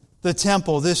filling the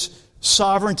temple. This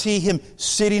sovereignty, Him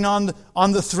sitting on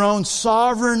the throne,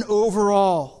 sovereign over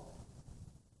all,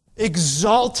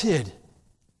 exalted.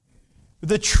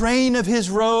 The train of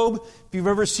His robe. If you've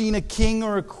ever seen a king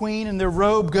or a queen and their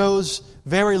robe goes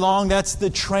very long, that's the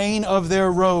train of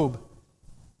their robe.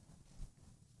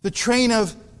 The train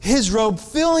of His robe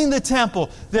filling the temple.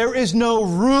 There is no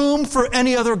room for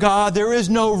any other God. There is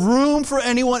no room for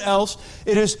anyone else.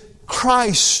 It is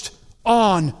Christ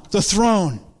on the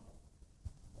throne.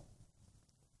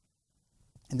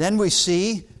 And then we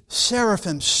see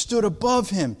seraphim stood above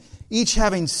Him, each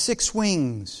having 6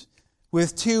 wings.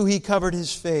 With 2 He covered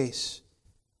His face,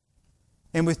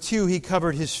 and with 2 He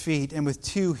covered His feet, and with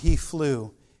 2 He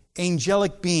flew.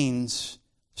 Angelic beings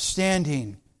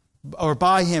standing or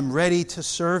by Him, ready to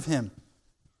serve Him.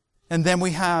 And then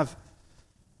we have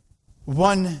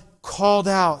one called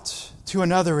out to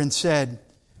another and said,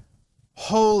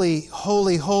 Holy,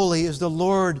 holy, holy is the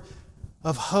Lord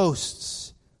of hosts.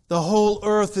 The whole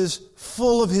earth is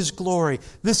full of His glory.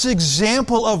 This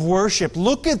example of worship.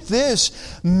 Look at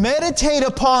this. Meditate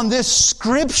upon this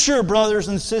scripture, brothers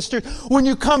and sisters, when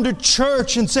you come to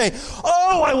church and say,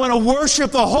 oh, I want to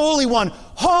worship the Holy One.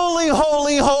 Holy,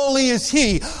 holy, holy is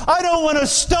He. I don't want to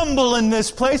stumble in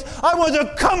this place. I want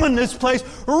to come in this place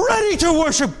ready to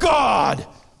worship God.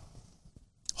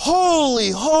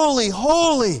 Holy, holy,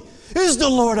 holy is the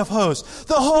Lord of hosts.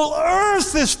 The whole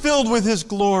earth is filled with His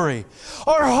glory.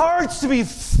 Our hearts to be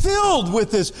filled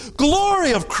with this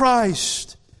glory of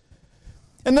Christ.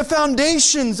 And the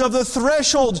foundations of the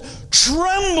thresholds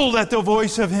trembled at the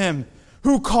voice of Him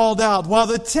who called out, while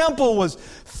the temple was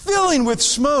filling with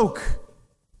smoke.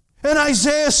 And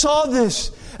Isaiah saw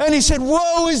this, and he said,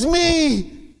 Woe is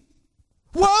me!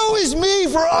 Woe is me,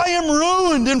 for I am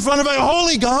ruined in front of a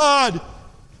holy God,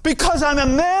 because I'm a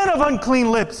man of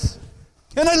unclean lips.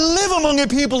 And I live among a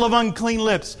people of unclean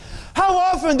lips. How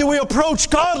often do we approach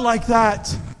God like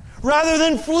that? Rather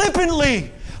than flippantly.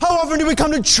 How often do we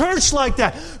come to church like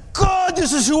that? God,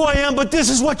 this is who I am, but this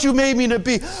is what You made me to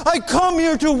be. I come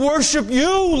here to worship You,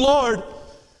 Lord.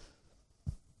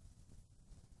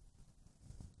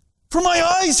 For my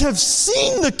eyes have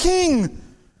seen the King,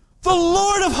 the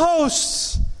Lord of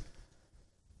hosts.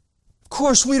 Of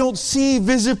course, we don't see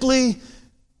visibly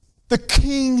the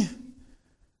King,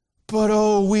 but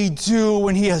oh, we do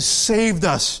when He has saved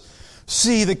us.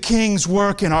 See the King's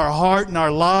work in our heart and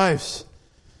our lives.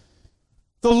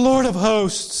 The Lord of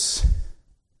hosts.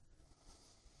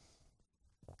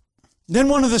 Then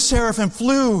one of the seraphim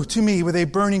flew to me with a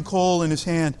burning coal in his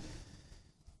hand,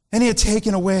 and he had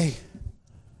taken away,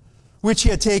 which he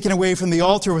had taken away from the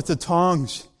altar with the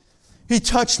tongs. He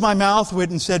touched my mouth with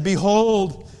it and said,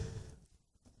 Behold,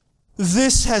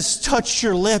 this has touched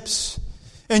your lips,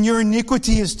 and your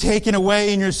iniquity is taken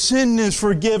away, and your sin is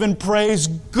forgiven. Praise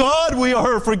God, we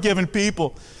are a forgiven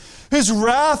people. His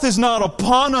wrath is not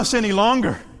upon us any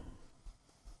longer.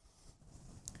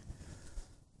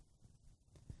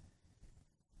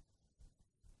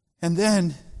 And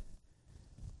then,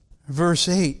 verse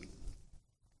 8,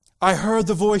 I heard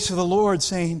the voice of the Lord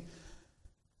saying,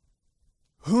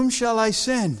 Whom shall I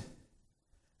send?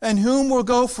 And whom will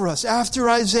go for us? After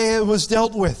Isaiah was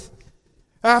dealt with,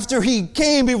 after he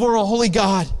came before a holy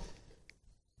God,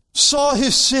 saw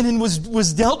his sin and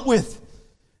was dealt with,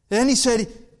 then he said,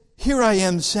 Here I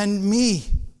am, send me.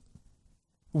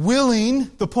 Willing,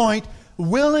 the point,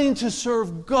 willing to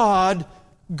serve God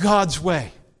God's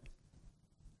way.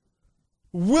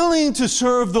 Willing to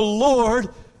serve the Lord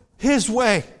His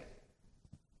way.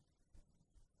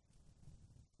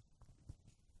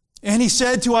 And he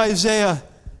said to Isaiah,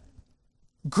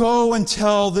 Go and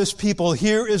tell this people,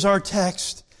 here is our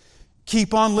text.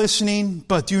 Keep on listening,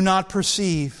 but do not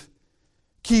perceive.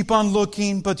 Keep on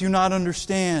looking, but do not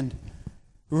understand.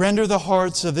 Render the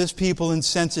hearts of this people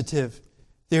insensitive,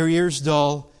 their ears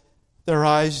dull, their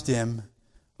eyes dim.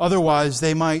 Otherwise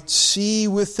they might see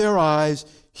with their eyes,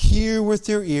 hear with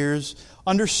their ears,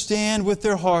 understand with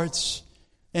their hearts,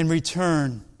 and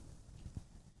return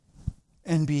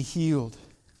and be healed.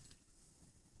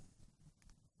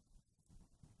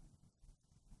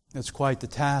 That's quite the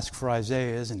task for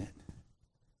Isaiah, isn't it?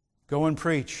 Go and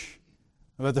preach,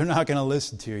 but they're not going to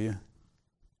listen to you.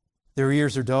 Their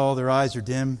ears are dull, their eyes are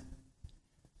dim.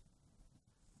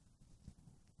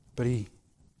 But he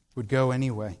would go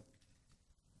anyway.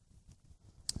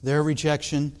 Their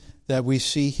rejection that we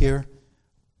see here,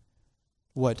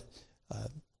 what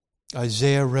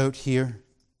Isaiah wrote here,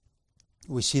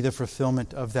 we see the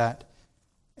fulfillment of that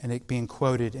and it being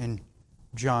quoted in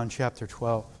John chapter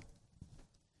 12.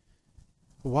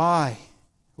 Why,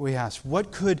 we ask,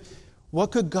 what could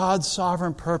God's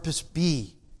sovereign purpose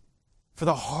be for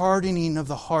the hardening of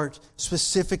the heart,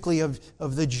 specifically of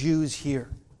the Jews here?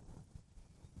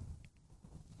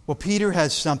 Well, Peter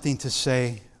has something to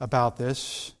say about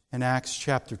this in Acts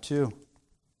chapter 2.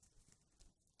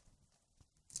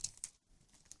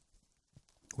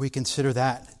 We consider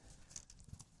that.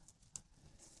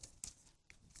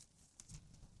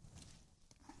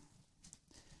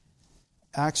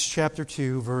 Acts chapter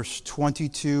 2, verse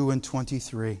 22 and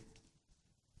 23.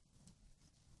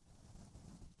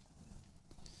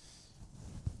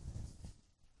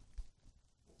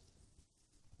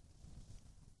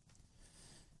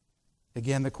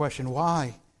 Again, the question,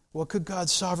 why? What could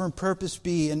God's sovereign purpose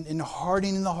be in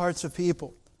hardening the hearts of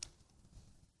people?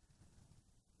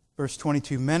 Verse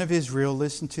 22, Men of Israel,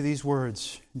 listen to these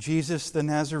words. Jesus the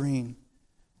Nazarene,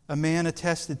 a man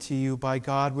attested to you by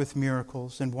God with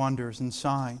miracles and wonders and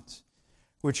signs,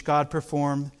 which God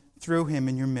performed through him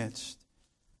in your midst.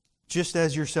 Just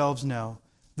as yourselves know,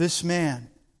 this man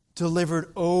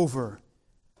delivered over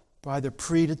by the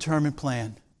predetermined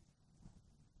plan.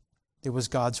 It was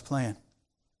God's plan.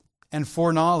 And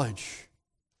foreknowledge.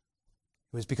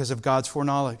 It was because of God's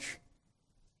foreknowledge.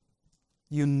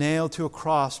 You nailed to a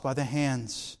cross by the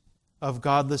hands of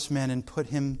godless men and put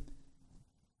him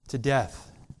to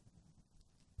death.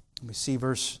 We see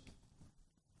verse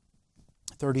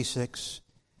 36.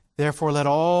 Therefore let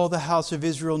all the house of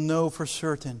Israel know for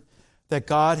certain that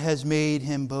God has made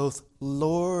him both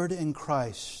Lord and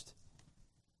Christ.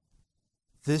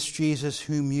 This Jesus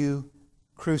whom you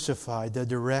crucified, the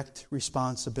direct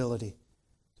responsibility.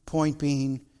 Point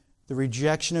being, the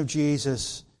rejection of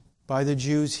Jesus by the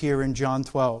Jews here in John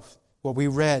 12. What we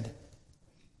read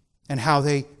and how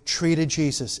they treated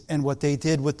Jesus and what they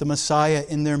did with the Messiah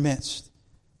in their midst.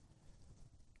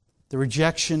 The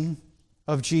rejection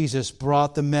of Jesus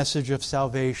brought the message of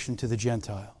salvation to the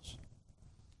Gentiles.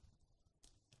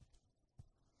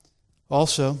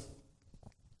 Also,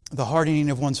 the hardening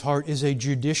of one's heart is a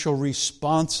judicial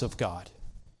response of God.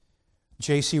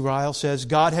 J.C. Ryle says,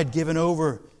 God had given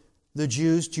over the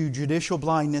Jews to judicial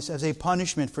blindness as a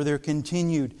punishment for their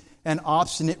continued and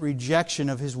obstinate rejection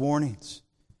of His warnings.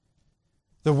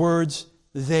 The words,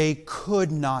 they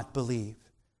could not believe.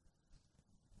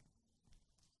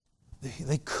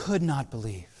 They could not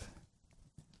believe.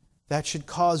 That should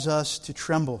cause us to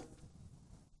tremble.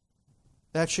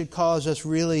 That should cause us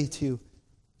really to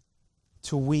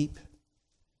weep.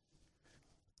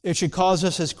 It should cause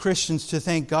us as Christians to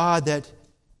thank God that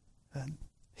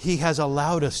He has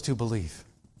allowed us to believe.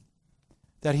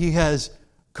 That He has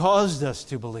caused us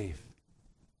to believe.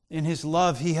 In His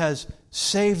love, He has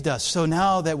saved us. So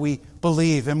now that we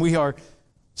believe and we are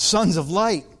sons of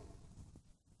light.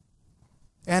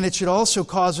 And it should also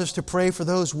cause us to pray for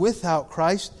those without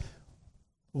Christ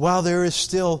while there is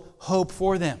still hope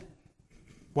for them.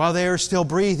 While they are still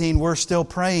breathing, we're still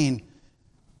praying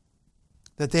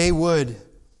that they would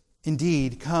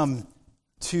indeed come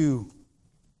to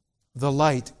the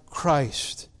light,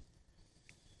 Christ.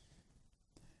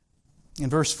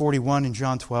 In verse 41 in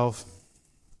John 12,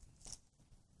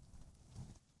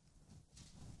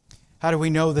 how do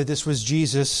we know that this was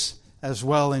Jesus as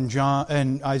well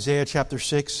in Isaiah chapter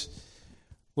 6?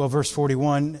 Well, verse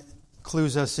 41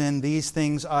 clues us in. These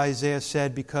things Isaiah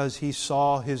said because he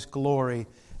saw His glory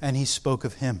and he spoke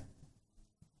of Him.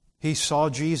 He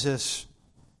saw Jesus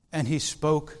and he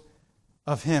spoke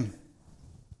of Him.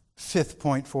 Fifth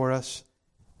point for us,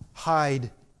 hide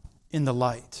in the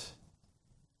light.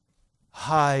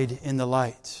 Hide in the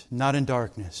light, not in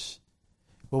darkness.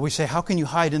 Well, we say, how can you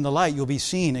hide in the light? You'll be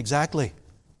seen. Exactly.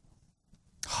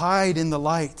 Hide in the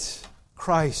light,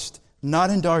 Christ, not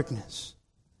in darkness.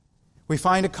 We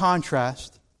find a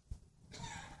contrast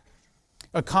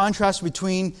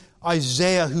between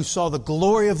Isaiah, who saw the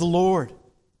glory of the Lord,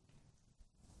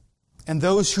 and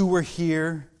those who were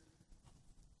here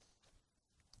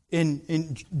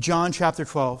in John chapter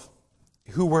 12,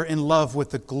 who were in love with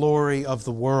the glory of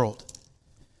the world.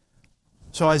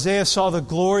 So Isaiah saw the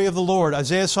glory of the Lord.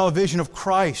 Isaiah saw a vision of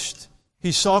Christ.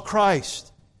 He saw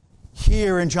Christ.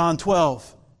 Here in John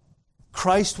 12,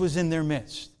 Christ was in their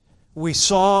midst. We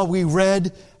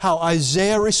read how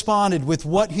Isaiah responded with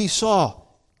what he saw.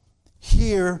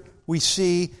 Here we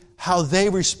see how they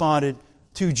responded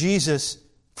to Jesus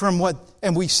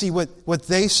and we see what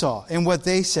they saw and what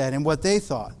they said and what they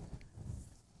thought.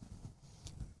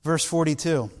 Verse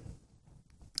 42.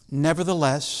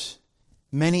 Nevertheless,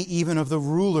 many even of the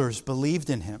rulers believed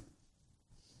in him.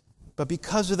 But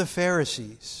because of the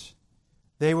Pharisees,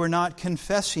 they were not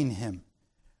confessing him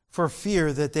for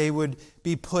fear that they would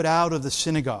be put out of the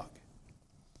synagogue.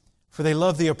 For they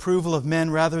loved the approval of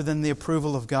men rather than the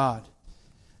approval of God.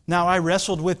 Now, I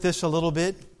wrestled with this a little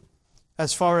bit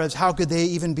as far as how could they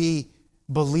even be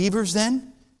believers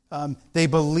then? They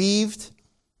believed,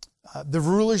 the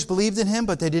rulers believed in him,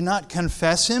 but they did not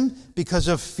confess him because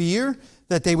of fear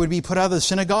that they would be put out of the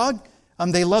synagogue.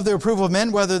 They loved the approval of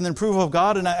men rather than the approval of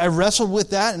God. And I wrestled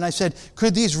with that and I said,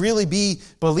 could these really be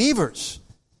believers?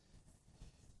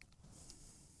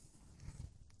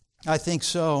 I think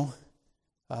so.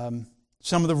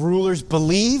 Some of the rulers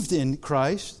believed in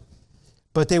Christ,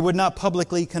 but they would not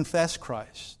publicly confess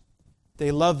Christ.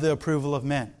 They loved the approval of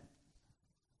men.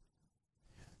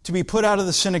 To be put out of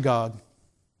the synagogue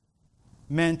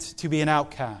meant to be an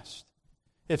outcast.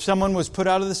 If someone was put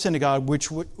out of the synagogue,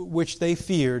 which they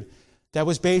feared, that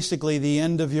was basically the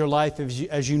end of your life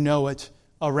as you know it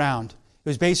around. It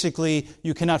was basically,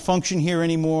 you cannot function here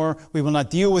anymore. We will not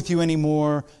deal with you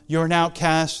anymore. You're an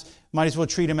outcast. Might as well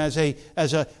treat him as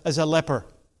a leper.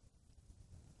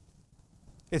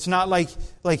 It's not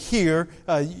like here,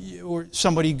 or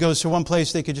somebody goes to one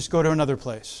place, they could just go to another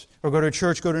place. Or go to a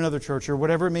church, go to another church, or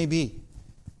whatever it may be.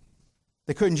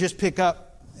 They couldn't just pick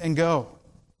up and go.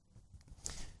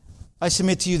 I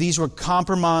submit to you, these were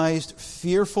compromised,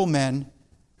 fearful men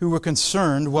who were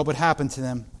concerned what would happen to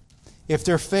them if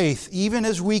their faith, even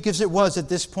as weak as it was at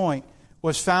this point,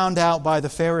 was found out by the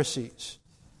Pharisees.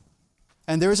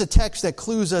 And there is a text that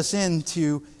clues us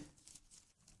into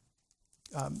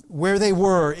where they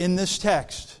were in this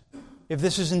text, if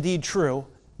this is indeed true,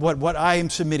 what I am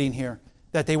submitting here,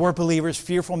 that they were believers,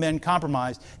 fearful men,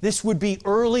 compromised. This would be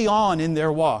early on in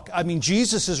their walk. I mean,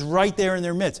 Jesus is right there in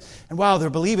their midst. And wow, they're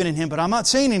believing in him, but I'm not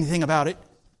saying anything about it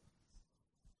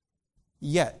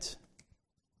yet.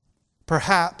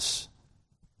 Perhaps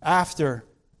after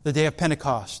the day of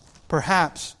Pentecost,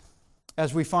 perhaps,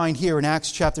 as we find here in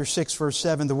Acts chapter 6, verse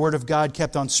 7, the word of God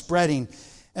kept on spreading,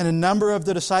 and a number of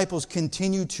the disciples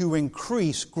continued to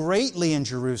increase greatly in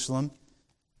Jerusalem,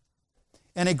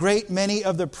 and a great many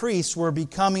of the priests were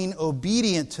becoming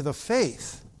obedient to the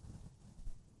faith.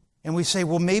 And we say,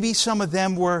 well, maybe some of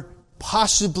them were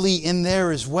possibly in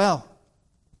there as well.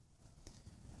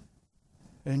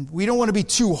 And we don't want to be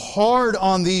too hard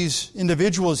on these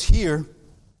individuals here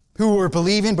who were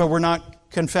believing but were not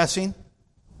confessing.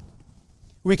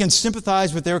 We can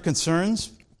sympathize with their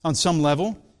concerns on some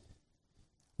level.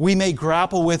 We may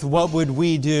grapple with what would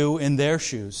we do in their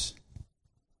shoes.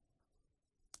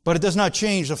 But it does not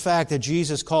change the fact that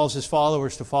Jesus calls his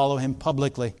followers to follow him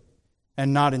publicly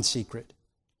and not in secret.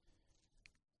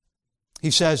 He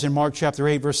says in Mark chapter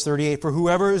 8, verse 38, "For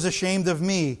whoever is ashamed of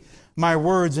me, my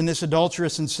words, in this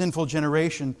adulterous and sinful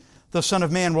generation, the Son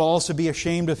of Man will also be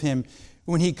ashamed of him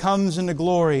when he comes in the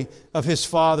glory of his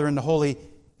Father and the holy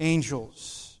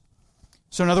angels."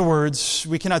 So in other words,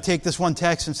 we cannot take this one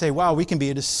text and say, wow, we can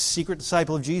be a secret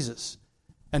disciple of Jesus,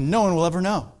 and no one will ever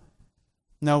know.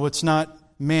 No, it's not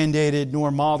mandated nor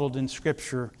modeled in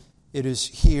Scripture. It is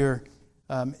here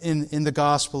in the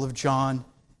Gospel of John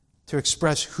to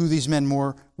express who these men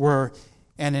were,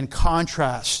 and in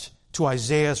contrast to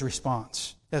Isaiah's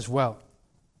response as well.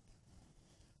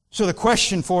 So the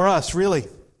question for us, really,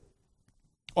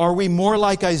 are we more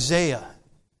like Isaiah,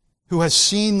 who has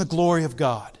seen the glory of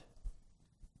God?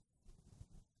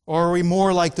 Or are we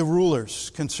more like the rulers,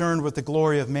 concerned with the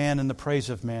glory of man and the praise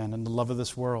of man and the love of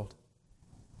this world?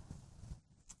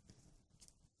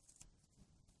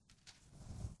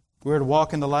 We're to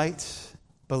walk in the light,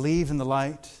 believe in the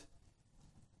light.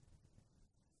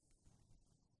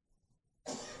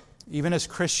 Even as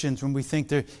Christians, when we think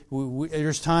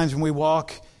there's times when we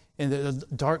walk in the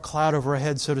dark cloud over our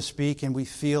head, so to speak, and we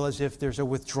feel as if there's a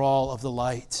withdrawal of the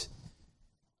light.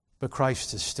 But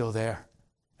Christ is still there.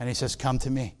 And he says, "Come to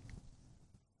me."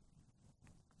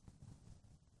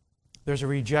 There's a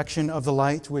rejection of the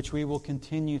light, which we will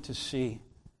continue to see.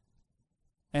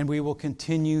 And we will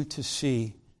continue to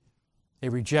see a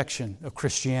rejection of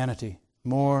Christianity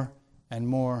more and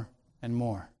more and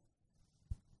more.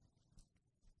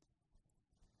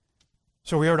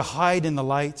 So we are to hide in the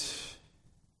light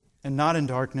and not in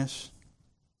darkness.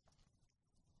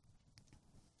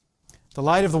 The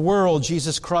light of the world,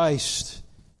 Jesus Christ,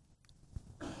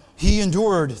 he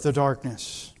endured the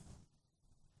darkness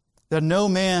that no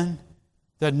man,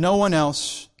 that no one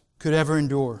else could ever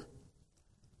endure.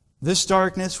 This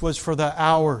darkness was for the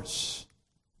hours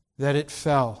that it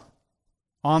fell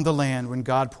on the land when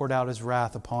God poured out his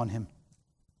wrath upon him.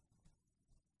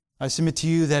 I submit to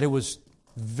you that it was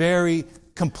very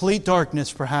complete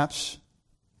darkness, perhaps.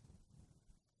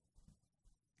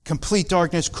 Complete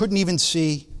darkness, couldn't even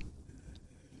see.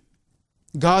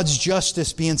 God's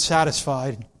justice being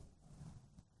satisfied.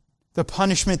 The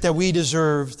punishment that we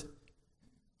deserved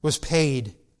was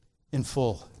paid in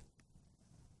full.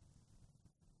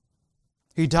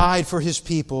 He died for His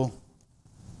people.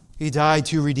 He died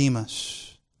to redeem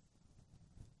us.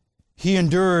 He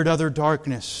endured utter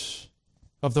darkness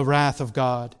of the wrath of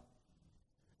God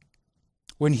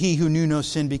when He who knew no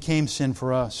sin became sin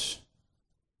for us,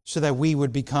 so that we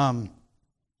would become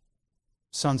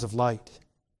sons of light.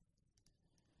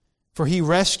 For He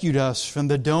rescued us from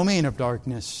the domain of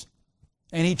darkness,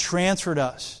 and He transferred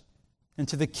us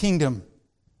into the kingdom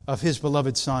of His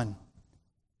beloved Son,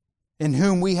 in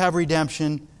whom we have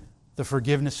redemption, the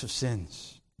forgiveness of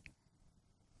sins.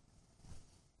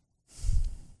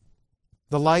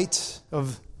 The light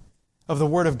of the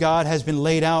Word of God has been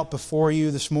laid out before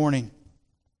you this morning.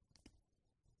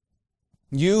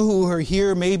 You who are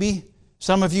here, maybe,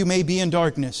 some of you may be in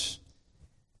darkness.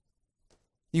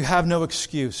 You have no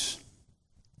excuse.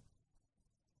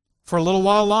 For a little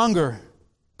while longer,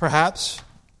 perhaps,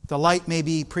 the light may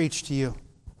be preached to you.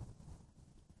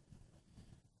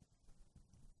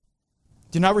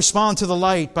 Do not respond to the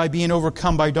light by being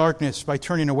overcome by darkness, by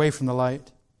turning away from the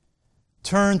light.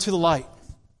 Turn to the light,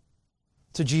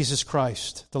 to Jesus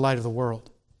Christ, the light of the world.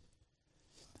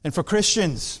 And for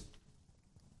Christians,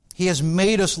 He has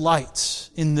made us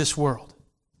lights in this world.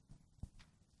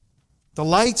 The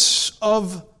lights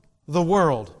of the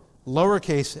world,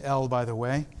 lowercase l, by the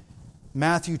way,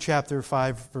 Matthew chapter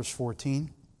 5, verse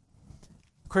 14.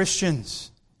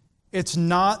 Christians, it's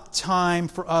not time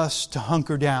for us to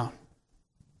hunker down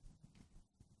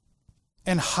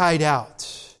and hide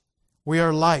out. We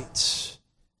are lights.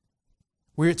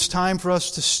 It's time for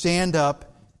us to stand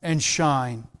up and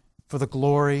shine for the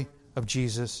glory of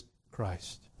Jesus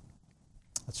Christ.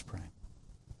 Let's pray.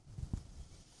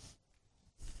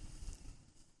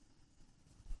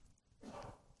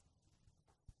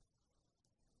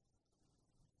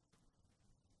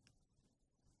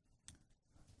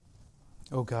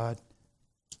 Oh God,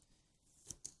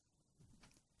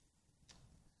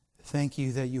 thank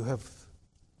You that You have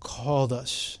called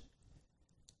us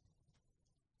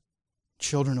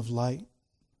children of light.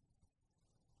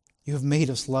 You have made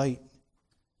us light.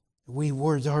 We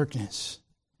were darkness.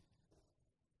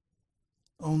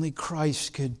 Only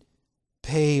Christ could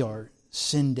pay our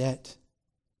sin debt.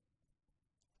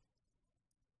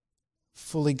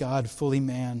 Fully God, fully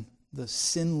man, the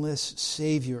sinless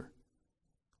Savior,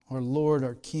 our Lord,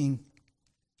 our King.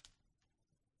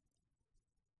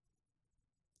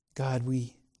 God,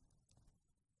 we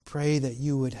pray that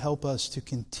You would help us to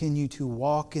continue to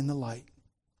walk in the light.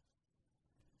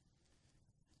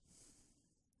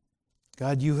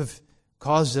 God, You have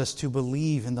caused us to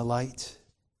believe in the light.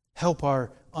 Help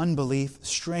our unbelief,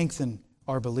 strengthen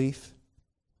our belief.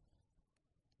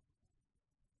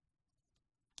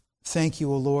 Thank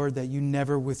You, O Lord, that You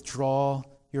never withdraw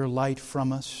Your light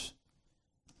from us.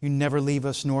 You never leave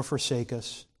us nor forsake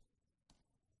us.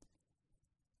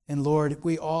 And Lord,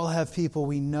 we all have people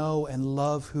we know and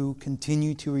love who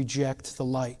continue to reject the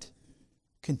light,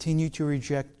 continue to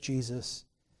reject Jesus.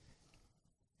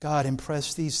 God,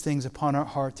 impress these things upon our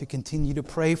heart to continue to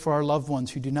pray for our loved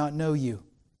ones who do not know You,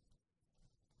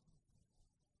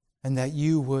 and that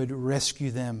You would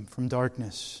rescue them from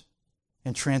darkness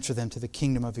and transfer them to the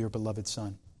kingdom of Your beloved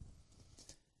Son.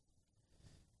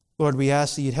 Lord, we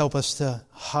ask that You'd help us to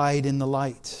hide in the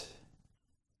light,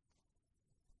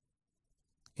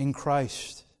 in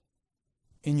Christ,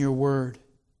 in Your Word,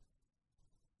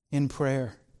 in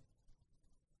prayer,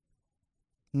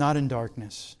 not in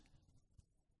darkness.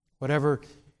 Whatever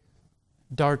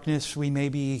darkness we may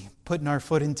be putting our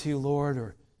foot into, Lord,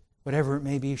 or whatever it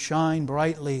may be, shine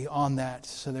brightly on that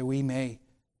so that we may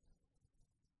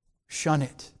shun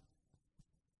it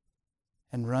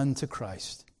and run to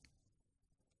Christ.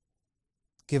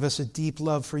 Give us a deep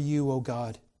love for You, O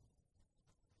God,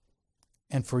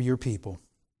 and for Your people,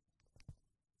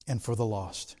 and for the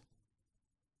lost.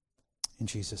 In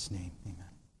Jesus' name, amen.